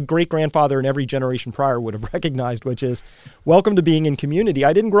 something my great-grandfather and every generation prior would have recognized, which is welcome to being in community.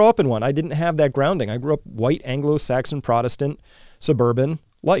 I didn't grow up in one. I didn't have that grounding. I grew up white, Anglo-Saxon, Protestant, suburban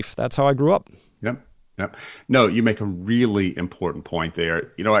life. That's how I grew up. Yep. No, you make a really important point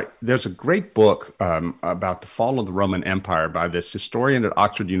there. There's a great book about the fall of the Roman Empire by this historian at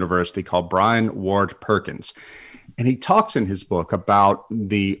Oxford University called Brian Ward Perkins. And he talks in his book about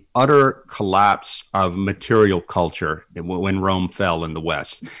the utter collapse of material culture when Rome fell in the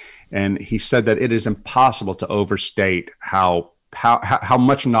West. And he said that it is impossible to overstate how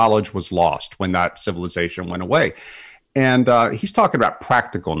much knowledge was lost when that civilization went away. And he's talking about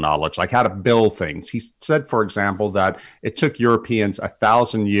practical knowledge, like how to build things. He said, for example, that it took Europeans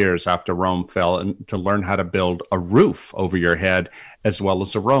 1,000 years after Rome fell to learn how to build a roof over your head as well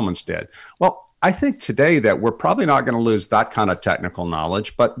as the Romans did. Well, I think today that we're probably not going to lose that kind of technical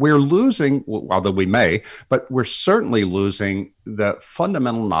knowledge, but we're losing, although we may, but we're certainly losing the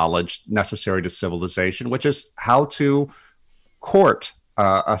fundamental knowledge necessary to civilization, which is how to court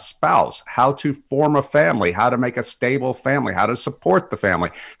a spouse, how to form a family, how to make a stable family, how to support the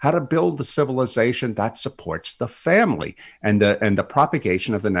family, how to build the civilization that supports the family and the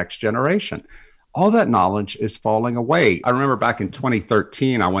propagation of the next generation. All that knowledge is falling away. I remember back in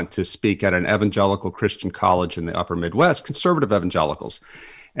 2013, I went to speak at an evangelical Christian college in the upper Midwest, conservative evangelicals.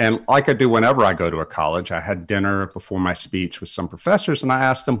 And like I do whenever I go to a college, I had dinner before my speech with some professors, and I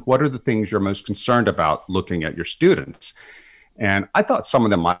asked them, what are the things you're most concerned about looking at your students? And I thought some of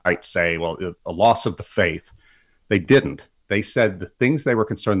them might say, well, a loss of the faith. They didn't. They said the things they were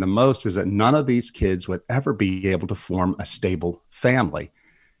concerned the most is that none of these kids would ever be able to form a stable family.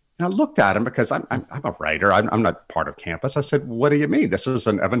 And I looked at him because I'm a writer. I'm not part of campus. I said, what do you mean? This is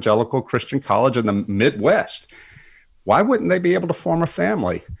an evangelical Christian college in the Midwest. Why wouldn't they be able to form a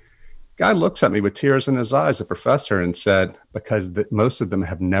family? Guy looks at me with tears in his eyes, a professor, and said, because most of them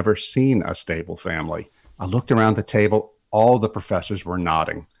have never seen a stable family. I looked around the table. All the professors were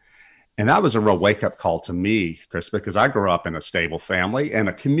nodding. And that was a real wake-up call to me, Chris, because I grew up in a stable family and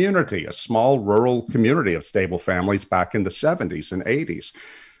a community, a small rural community of stable families back in the 70s and 80s.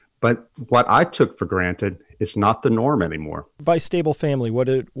 But what I took for granted is not the norm anymore. By stable family, what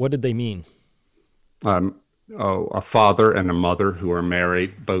did they mean? A father and a mother who are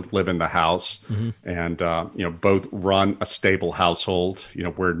married, both live in the house, and both run a stable household,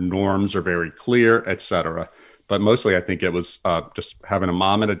 where norms are very clear, et cetera. But mostly, I think it was just having a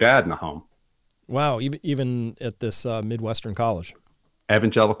mom and a dad in the home. Wow, even at this Midwestern college.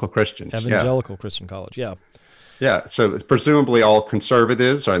 Evangelical Christians. Evangelical Christian college, yeah. Yeah, so presumably all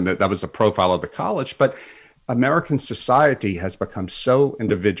conservatives, and that was the profile of the college. But American society has become so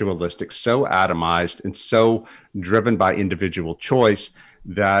individualistic, so atomized, and so driven by individual choice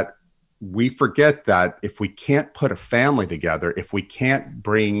that we forget that if we can't put a family together, if we can't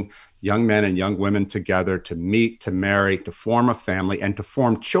bring young men and young women together to meet, to marry, to form a family, and to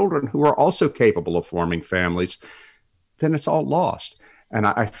form children who are also capable of forming families, then it's all lost. And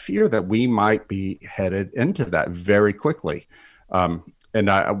I fear that we might be headed into that very quickly. One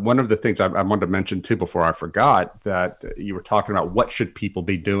of the things I wanted to mention too, before I forgot, that you were talking about what should people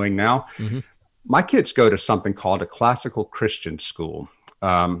be doing now. Mm-hmm. My kids go to something called a classical Christian school.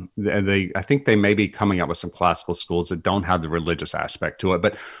 I think they may be coming up with some classical schools that don't have the religious aspect to it.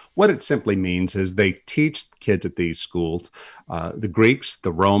 But what it simply means is they teach kids at these schools, the Greeks,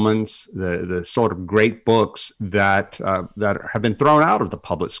 the Romans, the sort of great books that have been thrown out of the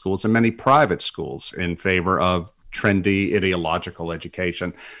public schools and many private schools in favor of trendy ideological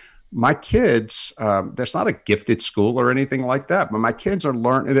education. my kids, there's not a gifted school or anything like that, but my kids are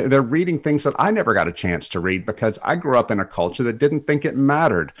learning, they're reading things that I never got a chance to read because I grew up in a culture that didn't think it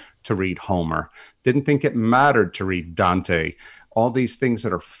mattered to read Homer, didn't think it mattered to read Dante, all these things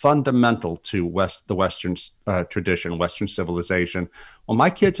that are fundamental to the Western tradition, Western civilization. Well, my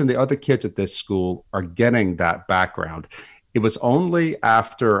kids and the other kids at this school are getting that background. It was only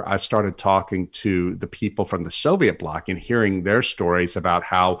after I started talking to the people from the Soviet bloc and hearing their stories about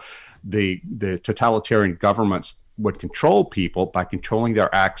how the totalitarian governments would control people by controlling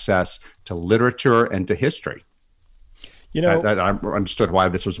their access to literature and to history. That I understood why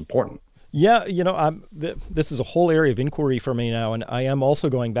this was important. Yeah, this is a whole area of inquiry for me now, and I am also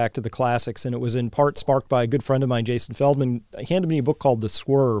going back to the classics, and it was in part sparked by a good friend of mine, Jason Feldman. He handed me a book called The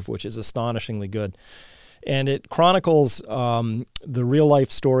Swerve, which is astonishingly good. And it chronicles the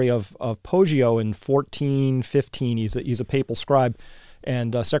real-life story of Poggio in 1415. He's a papal scribe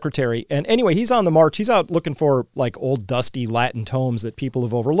and secretary. And anyway, he's on the march. He's out looking for like old dusty Latin tomes that people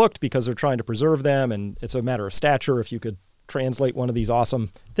have overlooked because they're trying to preserve them, and it's a matter of stature if you could translate one of these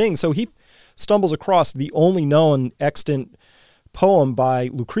awesome things. So he stumbles across the only known extant poem by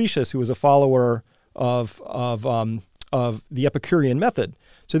Lucretius, who was a follower of the Epicurean method.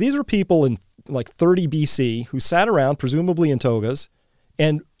 So these were people in like 30 BC who sat around, presumably in togas,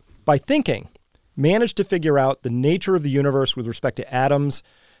 and by thinking, managed to figure out the nature of the universe with respect to atoms.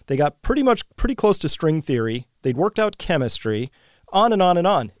 They got pretty close to string theory. They'd worked out chemistry, on and on and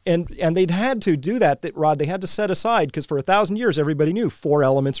on. And they'd had to do that, Rod, they had to set aside, because for 1,000 years, everybody knew 4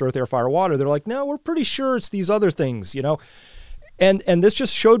 elements, earth, air, fire, water. They're like, no, we're pretty sure it's these other things, And this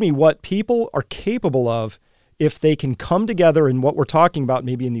just showed me what people are capable of if they can come together. And what we're talking about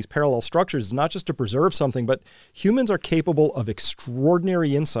maybe in these parallel structures is not just to preserve something, but humans are capable of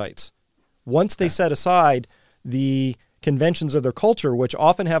extraordinary insights once they set aside the conventions of their culture, which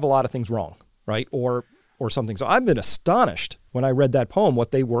often have a lot of things wrong, right? Or something. So I've been astonished when I read that poem,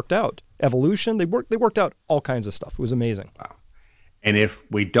 what they worked out. Evolution, they worked out all kinds of stuff. It was amazing. Wow. And if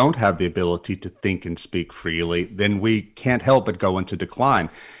we don't have the ability to think and speak freely, then we can't help but go into decline.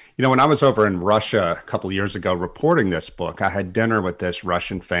 When I was over in Russia a couple of years ago reporting this book, I had dinner with this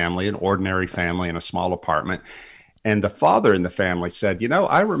Russian family, an ordinary family in a small apartment. And the father in the family said,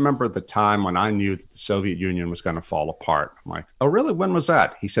 I remember the time when I knew that the Soviet Union was going to fall apart. I'm like, oh, really? When was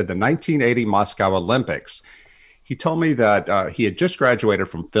that? He said the 1980 Moscow Olympics. He told me that he had just graduated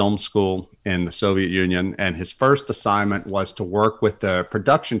from film school in the Soviet Union, and his first assignment was to work with the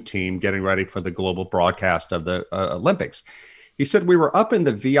production team getting ready for the global broadcast of the Olympics. He said we were up in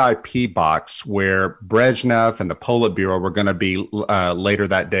the VIP box where Brezhnev and the Politburo were going to be later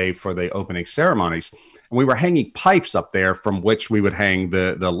that day for the opening ceremonies. And we were hanging pipes up there from which we would hang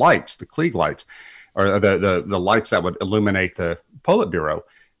the lights, the Klieg lights, or the lights that would illuminate the Politburo.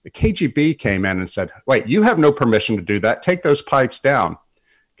 The KGB came in and said, wait, you have no permission to do that. Take those pipes down.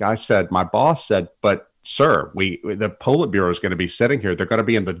 Guy said, my boss said, but sir, the Politburo is going to be sitting here. They're going to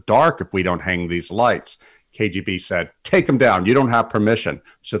be in the dark if we don't hang these lights. KGB said, take them down. You don't have permission.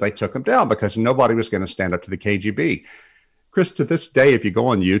 So they took them down because nobody was going to stand up to the KGB. Chris, to this day, if you go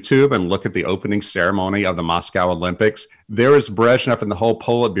on YouTube and look at the opening ceremony of the Moscow Olympics, there is Brezhnev and the whole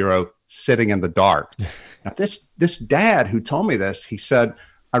Politburo sitting in the dark. Now, this dad who told me this, he said,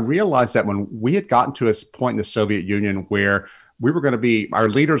 I realized that when we had gotten to a point in the Soviet Union where our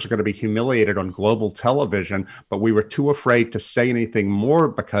leaders are going to be humiliated on global television, but we were too afraid to say anything more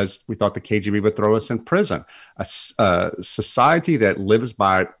because we thought the KGB would throw us in prison. A society that lives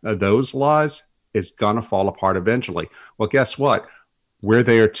by those laws is going to fall apart eventually. Well, guess what? We're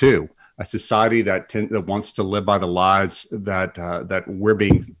there too. A society that wants to live by the lies that we're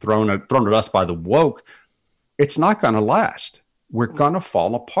being thrown at us by the woke, it's not going to last. We're going to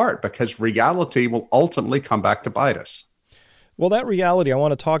fall apart because reality will ultimately come back to bite us. Well, that reality, I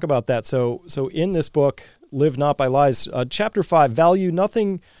want to talk about that. So in this book, Live Not by Lies, chapter 5, value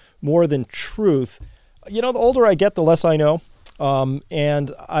nothing more than truth. The older I get, the less I know.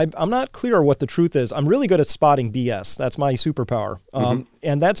 And I'm not clear what the truth is. I'm really good at spotting BS. That's my superpower.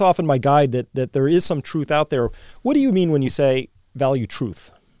 And that's often my guide that there is some truth out there. What do you mean when you say value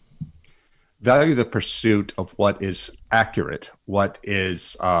truth? Value the pursuit of what is accurate, what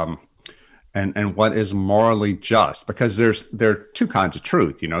is and what is morally just, because there are two kinds of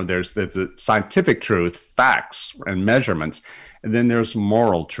truth. There's the scientific truth, facts and measurements, and then there's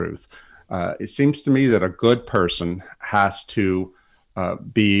moral truth. It seems to me that a good person has to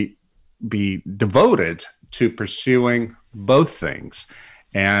be devoted to pursuing both things.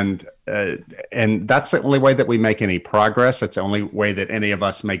 And that's the only way that we make any progress. It's the only way that any of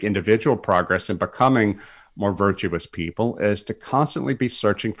us make individual progress in becoming more virtuous people is to constantly be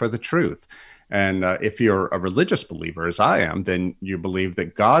searching for the truth. And if you're a religious believer, as I am, then you believe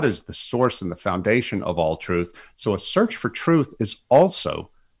that God is the source and the foundation of all truth. So a search for truth is also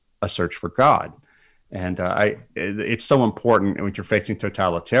a search for God. And it's so important when you're facing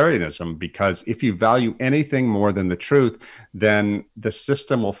totalitarianism, because if you value anything more than the truth, then the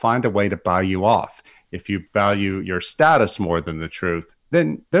system will find a way to buy you off. If you value your status more than the truth,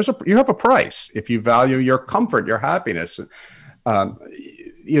 then you have a price. If you value your comfort, your happiness,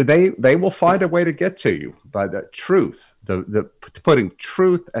 they will find a way to get to you. By the truth, the putting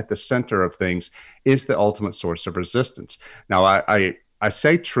truth at the center of things is the ultimate source of resistance. Now, I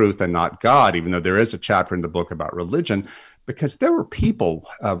say truth and not God, even though there is a chapter in the book about religion, because there were people,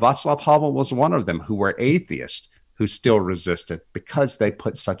 Václav Havel was one of them, who were atheists who still resisted because they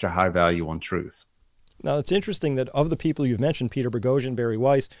put such a high value on truth. Now, it's interesting that of the people you've mentioned, Peter Boghossian, Barry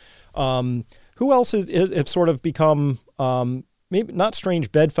Weiss, who else have sort of become maybe not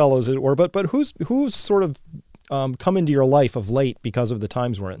strange bedfellows, as it were, but who's sort of come into your life of late because of the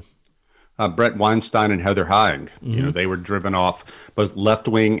times we're in? Brett Weinstein and Heather Heying. Mm-hmm. They were driven off, both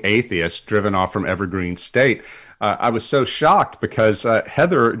left-wing atheists, driven off from Evergreen State. I was so shocked because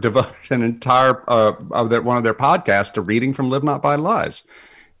Heather devoted an entire one of their podcasts to reading from Live Not by Lies.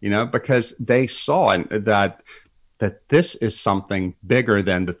 Because they saw that this is something bigger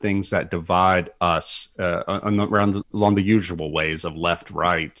than the things that divide us along the usual ways of left,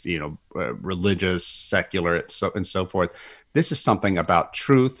 right, religious, secular, and so forth. This is something about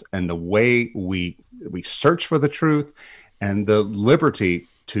truth and the way we search for the truth and the liberty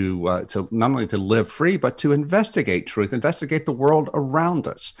to not only to live free, but to investigate truth, investigate the world around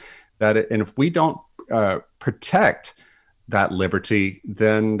us. And if we don't protect that liberty,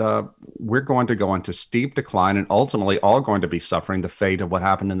 then we're going to go into steep decline and ultimately all going to be suffering the fate of what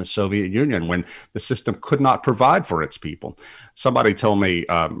happened in the Soviet Union when the system could not provide for its people. Somebody told me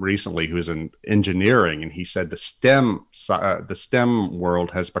recently who's in engineering, and he said the STEM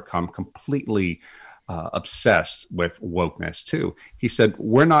world has become completely obsessed with wokeness too. He said,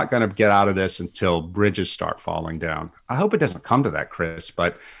 we're not going to get out of this until bridges start falling down. I hope it doesn't come to that, Chris,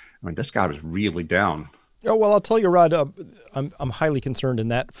 but this guy was really down. Oh, well, I'll tell you, Rod, I'm highly concerned in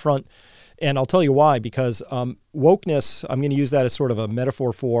that front, and I'll tell you why, because wokeness, I'm going to use that as sort of a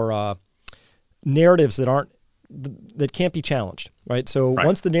metaphor for narratives that can't be challenged, right? So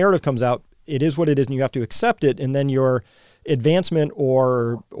Once the narrative comes out, it is what it is, and you have to accept it, and then your advancement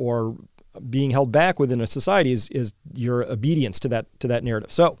or being held back within a society is your obedience to that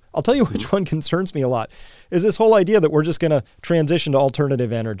narrative. So I'll tell you which one concerns me a lot, is this whole idea that we're just going to transition to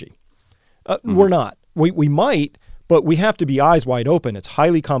alternative energy. We're not. We might, but we have to be eyes wide open. It's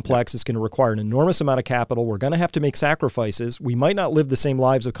highly complex. It's going to require an enormous amount of capital. We're going to have to make sacrifices. We might not live the same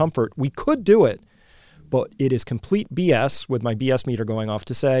lives of comfort. We could do it, but it is complete BS, with my BS meter going off,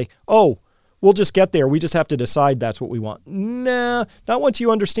 to say, oh, we'll just get there. We just have to decide that's what we want. Nah, not once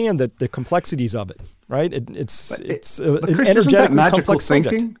you understand the complexities of it, right? It's Chris, an energetically complex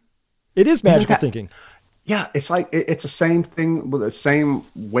thinking? Subject. It is magical thinking. Yeah, it's like it's the same thing with the same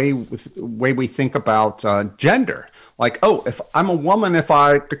way we think about gender. Like, oh, if I'm a woman, if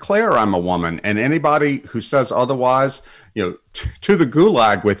I declare I'm a woman, and anybody who says otherwise, to the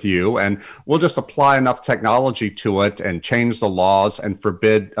gulag with you, and we'll just apply enough technology to it and change the laws and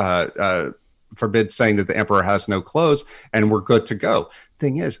forbid saying that the emperor has no clothes, and we're good to go.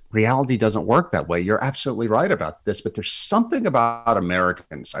 Thing is, reality doesn't work that way. You're absolutely right about this, but there's something about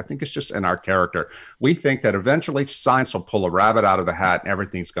Americans. I think it's just in our character. We think that eventually science will pull a rabbit out of the hat and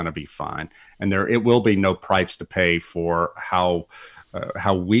everything's going to be fine. And it will be no price to pay for how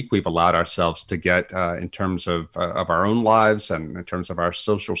weak we've allowed ourselves to get in terms of our own lives and in terms of our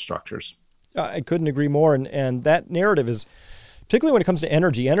social structures. I couldn't agree more. And that narrative is, particularly when it comes to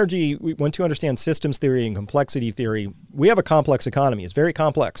energy, once you understand systems theory and complexity theory, we have a complex economy. It's very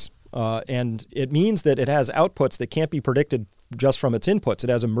complex. And it means that it has outputs that can't be predicted just from its inputs. It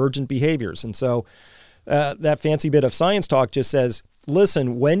has emergent behaviors. And so that fancy bit of science talk just says,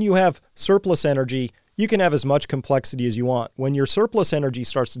 listen, when you have surplus energy, you can have as much complexity as you want. When your surplus energy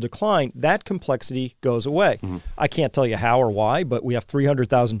starts to decline, that complexity goes away. Mm-hmm. I can't tell you how or why, but we have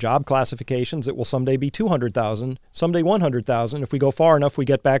 300,000 job classifications. It will someday be 200,000, someday 100,000. If we go far enough, we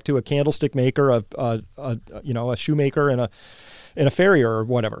get back to a candlestick maker, a shoemaker, and a farrier or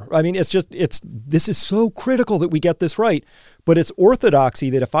whatever. I mean, this is so critical that we get this right. But it's orthodoxy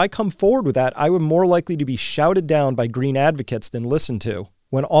that if I come forward with that, I am more likely to be shouted down by green advocates than listened to,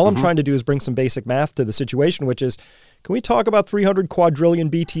 when all I'm trying to do is bring some basic math to the situation, which is, can we talk about 300 quadrillion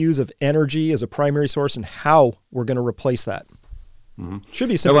BTUs of energy as a primary source and how we're going to replace that? Should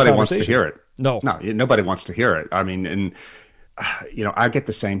be a simple Nobody conversation. wants to hear it. No, nobody wants to hear it. I mean, and I get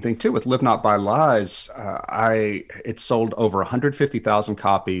the same thing too with Live Not by Lies. It sold over 150,000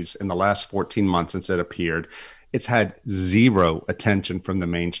 copies in the last 14 months since it appeared. It's had zero attention from the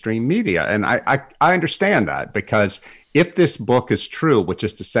mainstream media. And I understand that, because if this book is true, which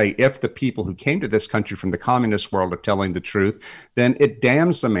is to say, if the people who came to this country from the communist world are telling the truth, then it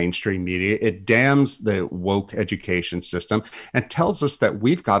damns the mainstream media, it damns the woke education system, and tells us that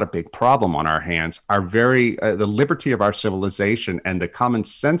we've got a big problem on our hands. The liberty of our civilization and the common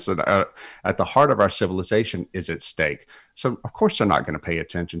sense at the heart of our civilization is at stake. So, of course, they're not going to pay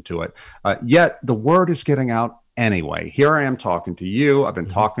attention to it. Yet the word is getting out anyway. Here I am talking to you. I've been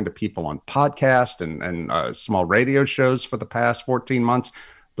talking to people on podcasts and small radio shows for the past 14 months.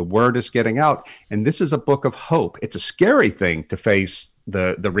 The word is getting out. And this is a book of hope. It's a scary thing to face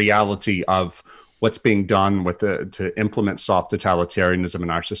the reality of what's being done to implement soft totalitarianism in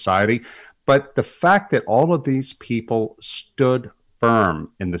our society. But the fact that all of these people stood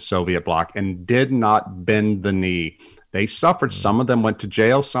firm in the Soviet bloc and did not bend the knee. They suffered. Some of them went to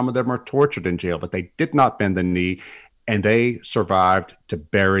jail. Some of them were tortured in jail, but they did not bend the knee, and they survived to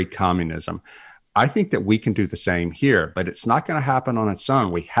bury communism. I think that we can do the same here, but it's not going to happen on its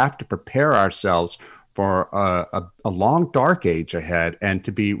own. We have to prepare ourselves for a long, dark age ahead and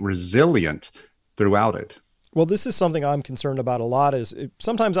to be resilient throughout it. Well, this is something I'm concerned about a lot. Is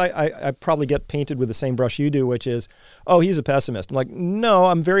sometimes I probably get painted with the same brush you do, which is, oh, he's a pessimist. I'm like, no,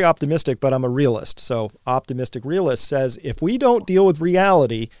 I'm very optimistic, but I'm a realist. So optimistic realist says if we don't deal with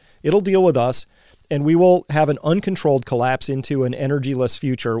reality, it'll deal with us, and we will have an uncontrolled collapse into an energyless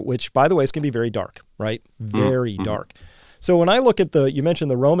future, which, by the way, is going to be very dark, right? Very dark. So when I look at you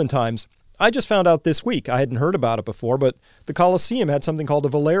mentioned the Roman times, I just found out this week, I hadn't heard about it before, but the Colosseum had something called a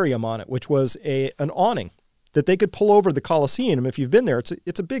velarium on it, which was an awning that they could pull over the Colosseum. If you've been there,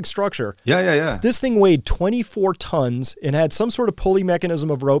 it's a big structure. Yeah. This thing weighed 24 tons and had some sort of pulley mechanism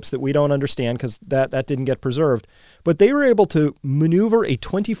of ropes that we don't understand because that didn't get preserved. But they were able to maneuver a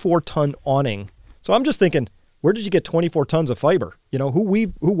 24-ton awning. So I'm just thinking, where did you get 24 tons of fiber? Who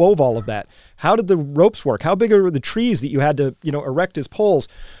wove all of that? How did the ropes work? How big are the trees that you had to, erect as poles?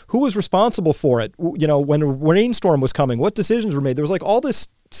 Who was responsible for it? When a rainstorm was coming, what decisions were made? There was like all this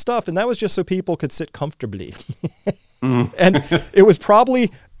stuff, and that was just so people could sit comfortably. And it was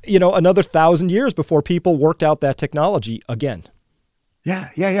probably, another 1,000 years before people worked out that technology again. Yeah,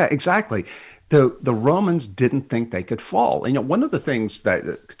 exactly. The Romans didn't think they could fall. One of the things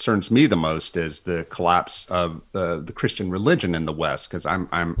that concerns me the most is the collapse of the Christian religion in the West, because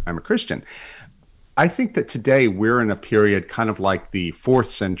I'm a Christian. I think that today we're in a period kind of like the 4th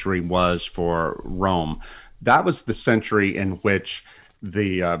century was for Rome. That was the century in which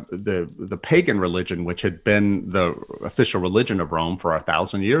the pagan religion, which had been the official religion of Rome for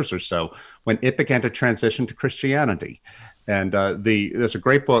 1,000 years or so, when it began to transition to Christianity. And there's a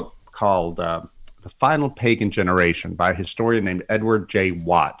great book called The Final Pagan Generation by a historian named Edward J.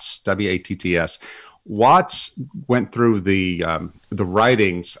 Watts, W-A-T-T-S. Watts went through the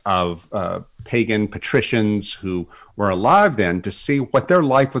writings of pagan patricians who were alive then to see what their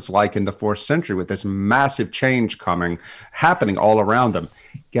life was like in the 4th century with this massive change happening all around them.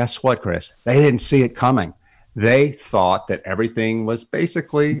 Guess what, Chris? They didn't see it coming. They thought that everything was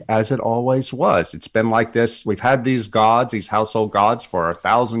basically as it always was. It's been like this. We've had these gods, these household gods, for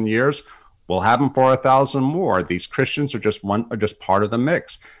 1,000 years. We'll have them for 1,000 more. These Christians are just part of the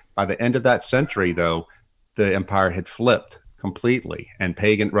mix. By the end of that century, though, the empire had flipped completely, and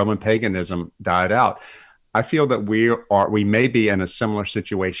Roman paganism died out. I feel that we may be in a similar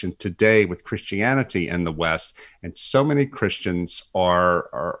situation today with Christianity in the West, and so many Christians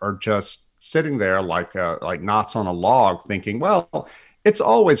are just sitting there like knots on a log, thinking, well, it's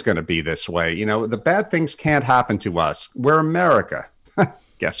always going to be this way. The bad things can't happen to us. We're America.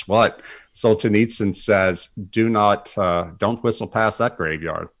 Guess what? Solzhenitsyn says, don't whistle past that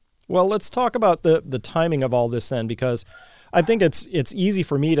graveyard. Well, let's talk about the timing of all this then, because I think it's easy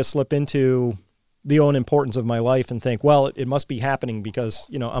for me to slip into the own importance of my life and think, well, it must be happening because,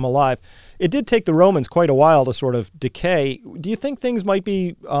 I'm alive. It did take the Romans quite a while to sort of decay. Do you think things might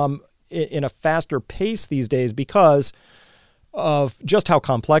be in a faster pace these days because of just how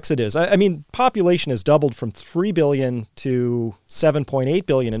complex it is? I mean, population has doubled from 3 billion to 7.8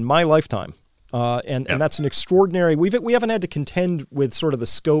 billion in my lifetime. And that's an extraordinary, we haven't had to contend with sort of the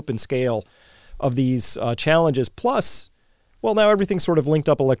scope and scale of these challenges. Plus, well, now everything's sort of linked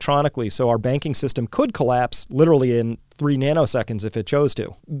up electronically, so our banking system could collapse literally in 3 nanoseconds if it chose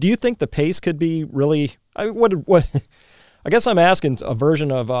to. Do you think the pace could be really, I guess I'm asking a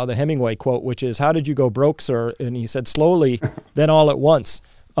version of the Hemingway quote, which is, "How did you go broke, sir?" And he said, "Slowly, then all at once."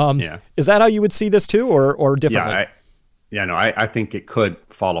 Is that how you would see this too, or differently? I think it could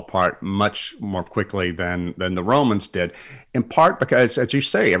fall apart much more quickly than the Romans did, in part because, as you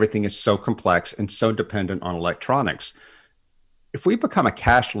say, everything is so complex and so dependent on electronics. If we become a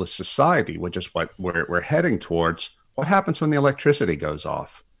cashless society, which is what we're heading towards, what happens when the electricity goes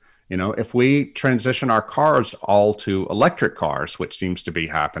off? If we transition our cars all to electric cars, which seems to be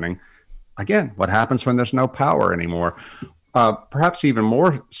happening, again, what happens when there's no power anymore? Perhaps even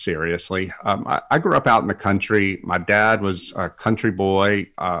more seriously, I grew up out in the country. My dad was a country boy,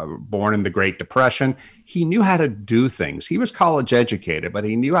 born in the Great Depression. He knew how to do things. He was college educated, but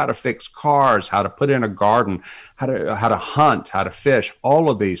he knew how to fix cars, how to put in a garden, how to hunt, how to fish, all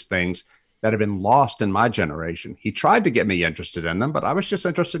of these things that have been lost in my generation. He tried to get me interested in them, but I was just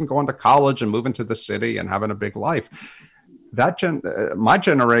interested in going to college and moving to the city and having a big life. My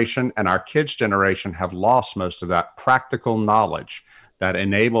generation and our kids' generation have lost most of that practical knowledge that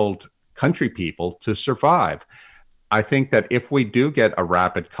enabled country people to survive. I think that if we do get a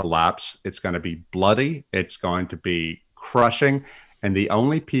rapid collapse, it's going to be bloody, it's going to be crushing, and the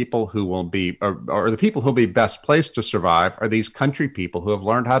only people who will be, or the people who will be best placed to survive, are these country people who have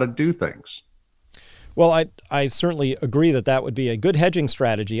learned how to do things. Well, I certainly agree that would be a good hedging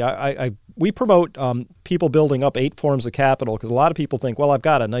strategy. We promote people building up 8 forms of capital, because a lot of people think, well, I've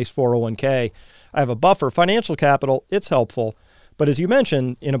got a nice 401k, I have a buffer. Financial capital, it's helpful. But as you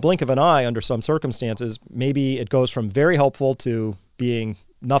mentioned, in a blink of an eye, under some circumstances, maybe it goes from very helpful to being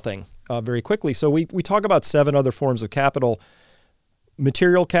nothing very quickly. So we talk about 7 other forms of capital.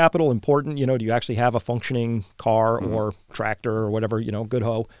 Material capital, important. Do you actually have a functioning car or tractor or whatever, good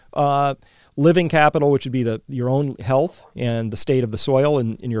hoe? Living capital, which would be your own health and the state of the soil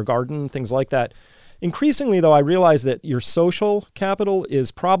in your garden, things like that. Increasingly, though, I realize that your social capital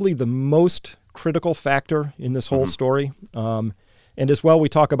is probably the most critical factor in this whole story. And as well, we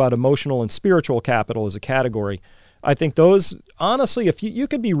talk about emotional and spiritual capital as a category. I think those, honestly, if you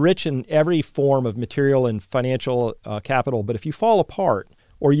could be rich in every form of material and financial capital, but if you fall apart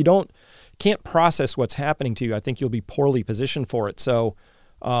or you can't process what's happening to you, I think you'll be poorly positioned for it. So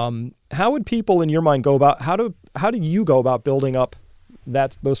how would people in your mind go about, how do you go about building up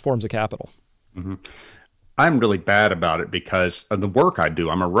those forms of capital? I'm really bad about it because of the work I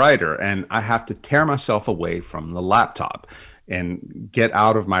do. I'm a writer, and I have to tear myself away from the laptop and get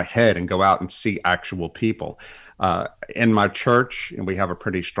out of my head and go out and see actual people. In my church, and we have a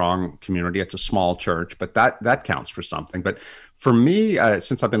pretty strong community. It's a small church, but that counts for something. But for me,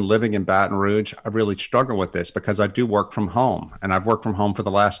 since I've been living in Baton Rouge, I really struggle with this because I do work from home, and I've worked from home for the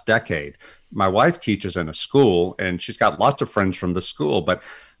last decade. My wife teaches in a school, and she's got lots of friends from the school, but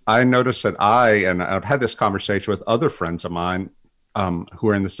I noticed that I've had this conversation with other friends of mine who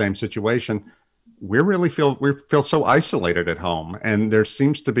are in the same situation. We feel so isolated at home, and there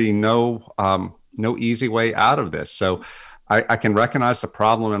seems to be no easy way out of this. So I can recognize the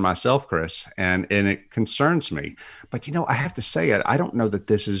problem in myself, Chris, and it concerns me. But, I have to say it. I don't know that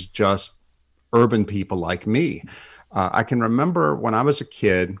this is just urban people like me. I can remember when I was a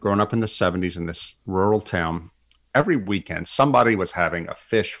kid growing up in the 70s in this rural town, every weekend somebody was having a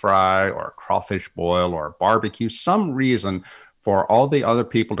fish fry or a crawfish boil or a barbecue, some reason for all the other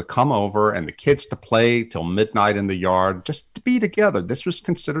people to come over and the kids to play till midnight in the yard, just to be together. This was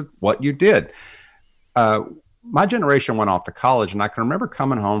considered what you did. My generation went off to college, and I can remember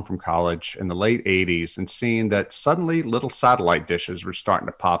coming home from college in the late 80s and seeing that suddenly little satellite dishes were starting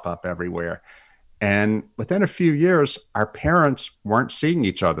to pop up everywhere. And within a few years, our parents weren't seeing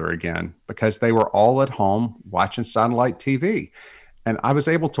each other again because they were all at home watching satellite TV. And I was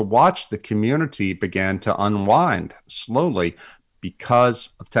able to watch the community begin to unwind slowly because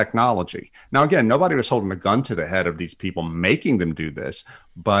of technology. Now, again, nobody was holding a gun to the head of these people making them do this,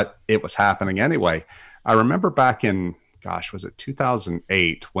 but it was happening anyway. I remember back in, was it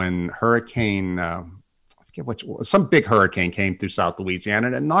 2008 when some big hurricane came through South Louisiana,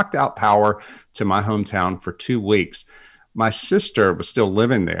 and it knocked out power to my hometown for 2 weeks. My sister was still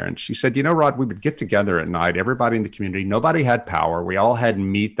living there, and she said, Rod, we would get together at night, everybody in the community, nobody had power. We all had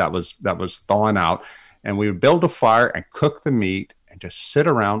meat that was thawing out, and we would build a fire and cook the meat and just sit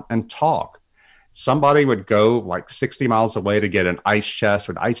around and talk. Somebody would go like 60 miles away to get an ice chest,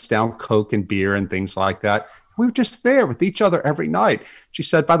 would ice down Coke and beer and things like that. We were just there with each other every night. She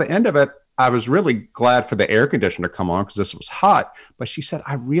said, by the end of it, I was really glad for the air conditioner to come on because this was hot. But she said,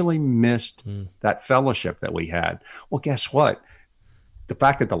 I really missed that fellowship that we had. Well, guess what? the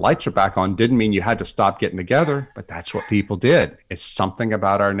fact that the lights are back on didn't mean you had to stop getting together, but that's what people did. It's something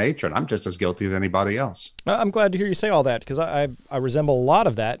about our nature, and I'm just as guilty as anybody else. I'm glad to hear you say all that, because I resemble a lot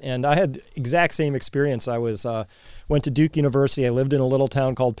of that, and I had the exact same experience. I went to Duke University. I lived in a little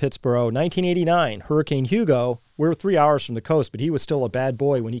town called Pittsburgh. 1989, Hurricane Hugo. We were 3 hours from the coast, but he was still a bad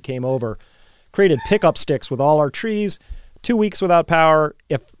boy when he came over. Created pickup sticks with all our trees. 2 weeks without power.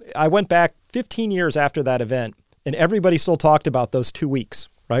 If I went back 15 years after that event, and everybody still talked about those 2 weeks,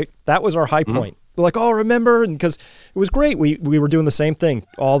 right? That was our high point. We're like, oh, remember? And because it was great. We were doing the same thing.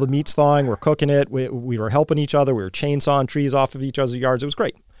 All the meat's thawing. We're cooking it. We were helping each other. We were chainsawing trees off of each other's yards. It was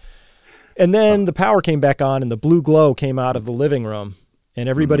great. And then the power came back on, and the blue glow came out of the living room, and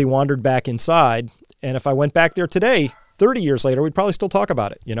everybody wandered back inside. And if I went back there today, 30 years later, we'd probably still talk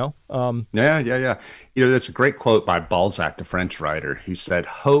about it, Yeah. That's a great quote by Balzac, the French writer, who said,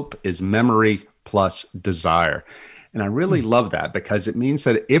 hope is memory plus desire. And I really love that, because it means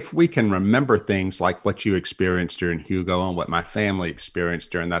that if we can remember things like what you experienced during Hugo and what my family experienced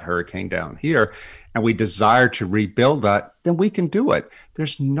during that hurricane down here, and we desire to rebuild that, then we can do it.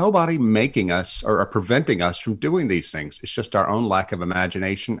 There's nobody making us or preventing us from doing these things. It's just our own lack of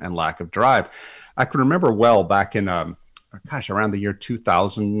imagination and lack of drive. I can remember well back in around the year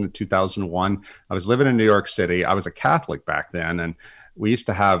 2000, 2001, I was living in New York City. I was a Catholic back then, and we used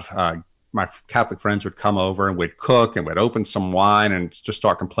to have my Catholic friends would come over, and we'd cook, and we'd open some wine and just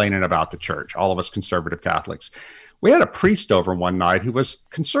start complaining about the church, all of us conservative Catholics. We had a priest over one night who was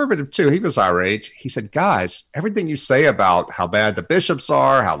conservative too. He was our age. He said, guys, everything you say about how bad the bishops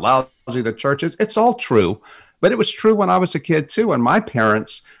are, how lousy the church is, it's all true. But it was true when I was a kid too. And my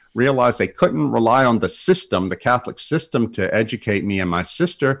parents realized they couldn't rely on the system, the Catholic system, to educate me and my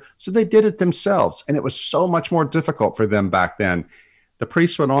sister. So they did it themselves. And it was so much more difficult for them back then. The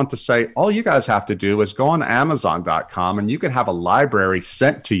priest went on to say, all you guys have to do is go on Amazon.com, and you can have a library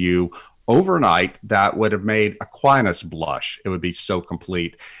sent to you overnight that would have made Aquinas blush. It would be so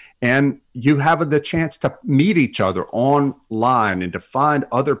complete. And you have the chance to meet each other online and to find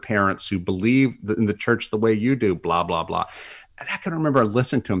other parents who believe in the church the way you do, blah, blah, blah. And I can remember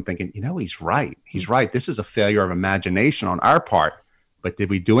listening to him thinking, he's right. He's right. This is a failure of imagination on our part. But did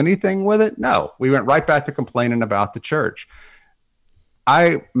we do anything with it? No. We went right back to complaining about the church.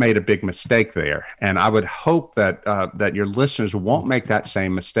 I made a big mistake there, and I would hope that that your listeners won't make that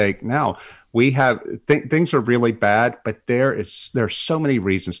same mistake. Now, we have things are really bad, but there are so many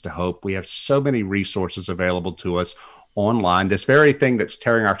reasons to hope. We have so many resources available to us online. This very thing that's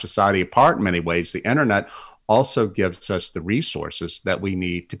tearing our society apart in many ways, the internet, also gives us the resources that we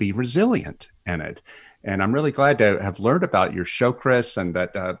need to be resilient in it. And I'm really glad to have learned about your show, Chris, and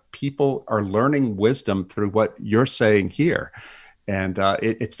that people are learning wisdom through what you're saying here. And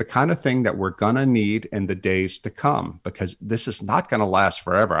it's the kind of thing that we're going to need in the days to come, because this is not going to last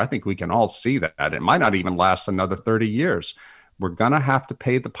forever. I think we can all see that. It might not even last another 30 years. We're going to have to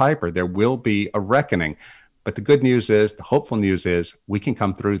pay the piper. There will be a reckoning. But the good news is, the hopeful news is, we can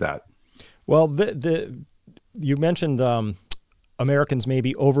come through that. Well, you mentioned Americans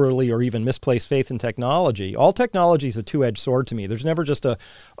maybe overly or even misplaced faith in technology. All technology is a two-edged sword to me. There's never just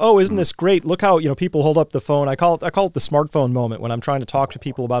isn't this great? Look how, people hold up the phone. I call it the smartphone moment when I'm trying to talk to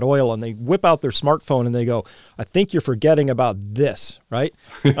people about oil, and they whip out their smartphone and they go, I think you're forgetting about this, right?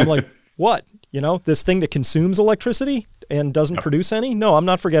 I'm like, what? This thing that consumes electricity and doesn't produce any? No, I'm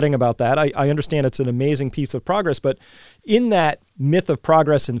not forgetting about that. I understand it's an amazing piece of progress, but in that myth of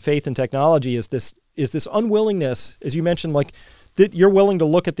progress and faith in technology is this unwillingness, as you mentioned, like, that you're willing to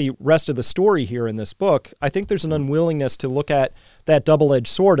look at the rest of the story here in this book. I think there's an unwillingness to look at that double-edged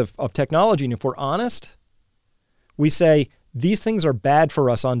sword of technology. And if we're honest, we say these things are bad for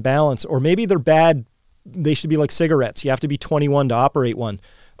us on balance, or maybe they're bad. They should be like cigarettes. You have to be 21 to operate one.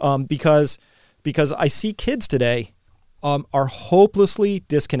 Because I see kids today are hopelessly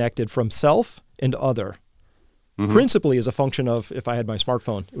disconnected from self and other, principally as a function of, if I had my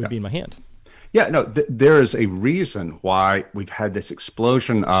smartphone, it would be in my hand. Yeah, no, there is a reason why we've had this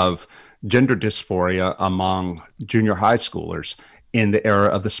explosion of gender dysphoria among junior high schoolers in the era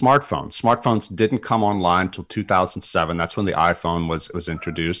of the smartphone. Smartphones didn't come online until 2007. That's when the iPhone was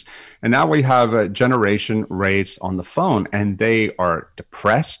introduced. And now we have a generation raised on the phone, and they are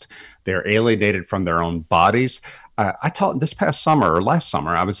depressed. They're alienated from their own bodies. I taught this past summer, or last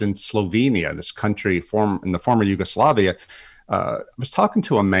summer, I was in Slovenia, this country in the former Yugoslavia. I was talking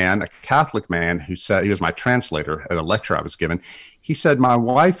to a man, a Catholic man, who said, he was my translator at a lecture I was giving. He said, my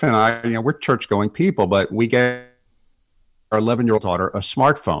wife and I, we're church-going people, but we gave our 11-year-old daughter a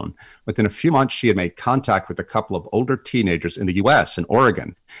smartphone. Within a few months, she had made contact with a couple of older teenagers in the U.S., in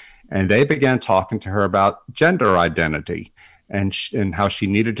Oregon, and they began talking to her about gender identity. and how she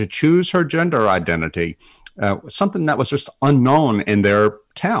needed to choose her gender identity, something that was just unknown in their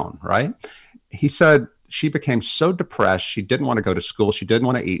town, right? He said she became so depressed, she didn't want to go to school, she didn't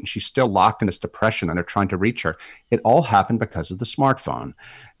want to eat, and she's still locked in this depression, and they're trying to reach her. It all happened because of the smartphone.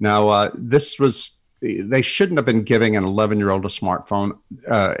 Now, they shouldn't have been giving an 11-year-old a smartphone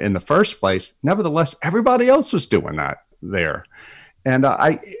in the first place. Nevertheless, everybody else was doing that there. And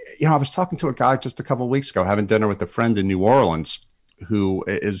I was talking to a guy just a couple of weeks ago, having dinner with a friend in New Orleans, who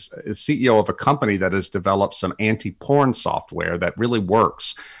is CEO of a company that has developed some anti-porn software that really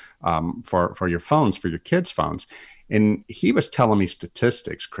works for your phones, for your kids' phones. And he was telling me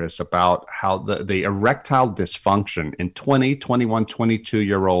statistics, Chris, about how the erectile dysfunction in 20, 21,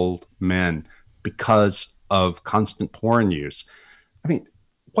 22-year-old men because of constant porn use. I mean,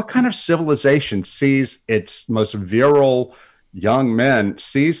 what kind of civilization sees its most virile young men,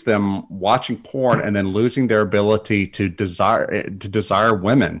 sees them watching porn and then losing their ability to desire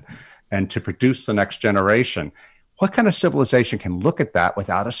women and to produce the next generation? What kind of civilization can look at that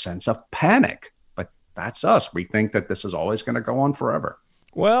without a sense of panic? But that's us. We think that this is always going to go on forever.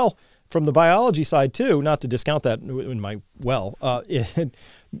 Well, from the biology side too, not to discount that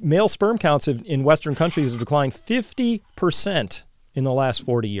male sperm counts in Western countries have declined 50% in the last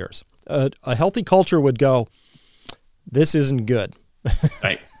 40 years. A healthy culture would go, this isn't good.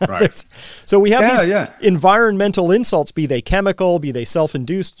 Right. So we have these environmental insults, be they chemical, be they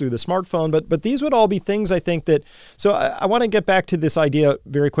self-induced through the smartphone, but these would all be things I think that, so I want to get back to this idea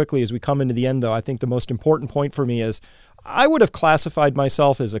very quickly as we come into the end, though. I think the most important point for me is I would have classified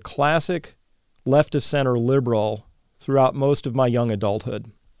myself as a classic left of center liberal throughout most of my young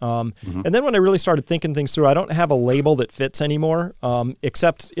adulthood. And then when I really started thinking things through, I don't have a label that fits anymore,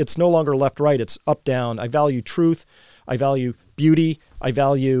 except it's no longer left-right, it's up-down. I value truth. I value beauty. I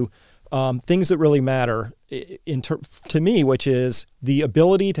value things that really matter to me, which is the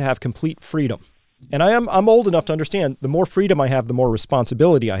ability to have complete freedom. And I'm old enough to understand the more freedom I have, the more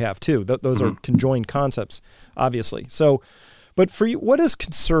responsibility I have too. Those are conjoined concepts, obviously. So, but for you, what does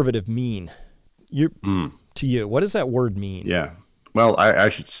conservative mean to you? What does that word mean? Yeah. Well, I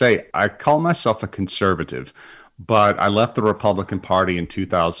should say I call myself a conservative, but I left the Republican Party in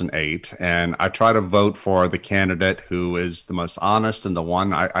 2008, and I try to vote for the candidate who is the most honest and the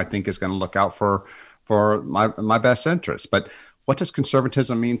one I think is going to look out for my best interests. But what does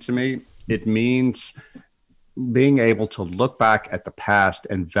conservatism mean to me? It means being able to look back at the past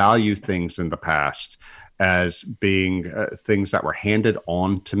and value things in the past as being things that were handed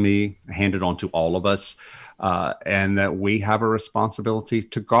on to me, handed on to all of us, and that we have a responsibility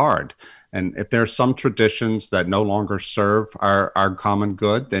to guard. And if there are some traditions that no longer serve our common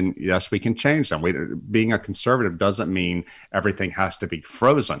good, then yes, we can change them. Being a conservative doesn't mean everything has to be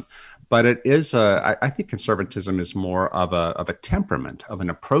frozen, but it is I think conservatism is more of a temperament, of an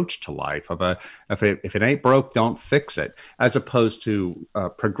approach to life, if it ain't broke, don't fix it, as opposed to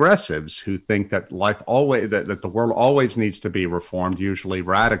progressives who think that that the world always needs to be reformed, usually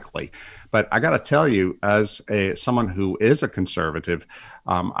radically. But I got to tell you, as someone who is a conservative,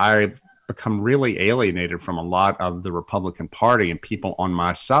 I've become really alienated from a lot of the Republican Party and people on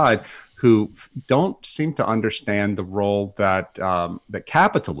my side who don't seem to understand the role that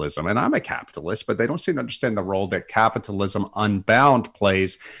capitalism, and I'm a capitalist, but they don't seem to understand the role that capitalism unbound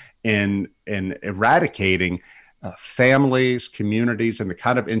plays in eradicating families, communities, and the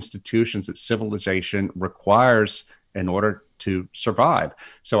kind of institutions that civilization requires in order to survive.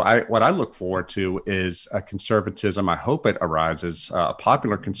 So what I look forward to is a conservatism. I hope it arises, a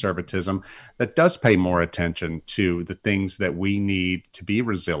popular conservatism that does pay more attention to the things that we need to be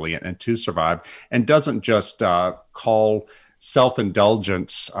resilient and to survive, and doesn't just call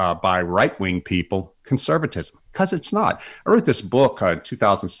self-indulgence by right-wing people conservatism, because it's not. I wrote this book in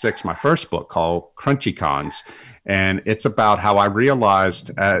 2006, my first book, called Crunchy Cons, and it's about how I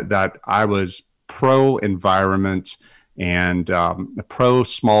realized that I was pro-environment and pro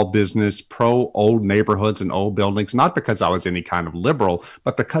small business, pro old neighborhoods and old buildings, not because I was any kind of liberal,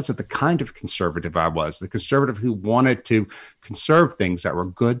 but because of the kind of conservative I was, the conservative who wanted to conserve things that were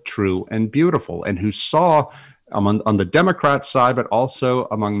good, true, and beautiful, and who saw on the Democrat side, but also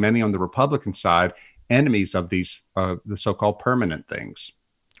among many on the Republican side, enemies of these the so-called permanent things.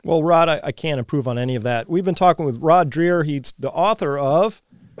 Well, Rod, I can't improve on any of that. We've been talking with Rod Dreher. He's the author of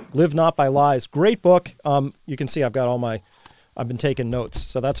Live Not by Lies. Great book. You can see I've been taking notes.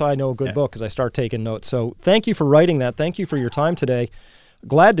 So that's how I know a good book, because I start taking notes. So thank you for writing that. Thank you for your time today.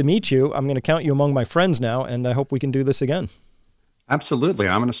 Glad to meet you. I'm going to count you among my friends now, and I hope we can do this again. Absolutely.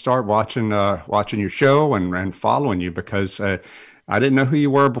 I'm going to start watching your show and following you, because I didn't know who you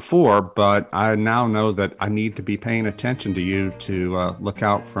were before, but I now know that I need to be paying attention to you to look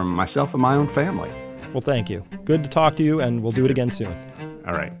out for myself and my own family. Well, thank you. Good to talk to you, and we'll do it again soon.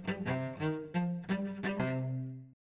 All right.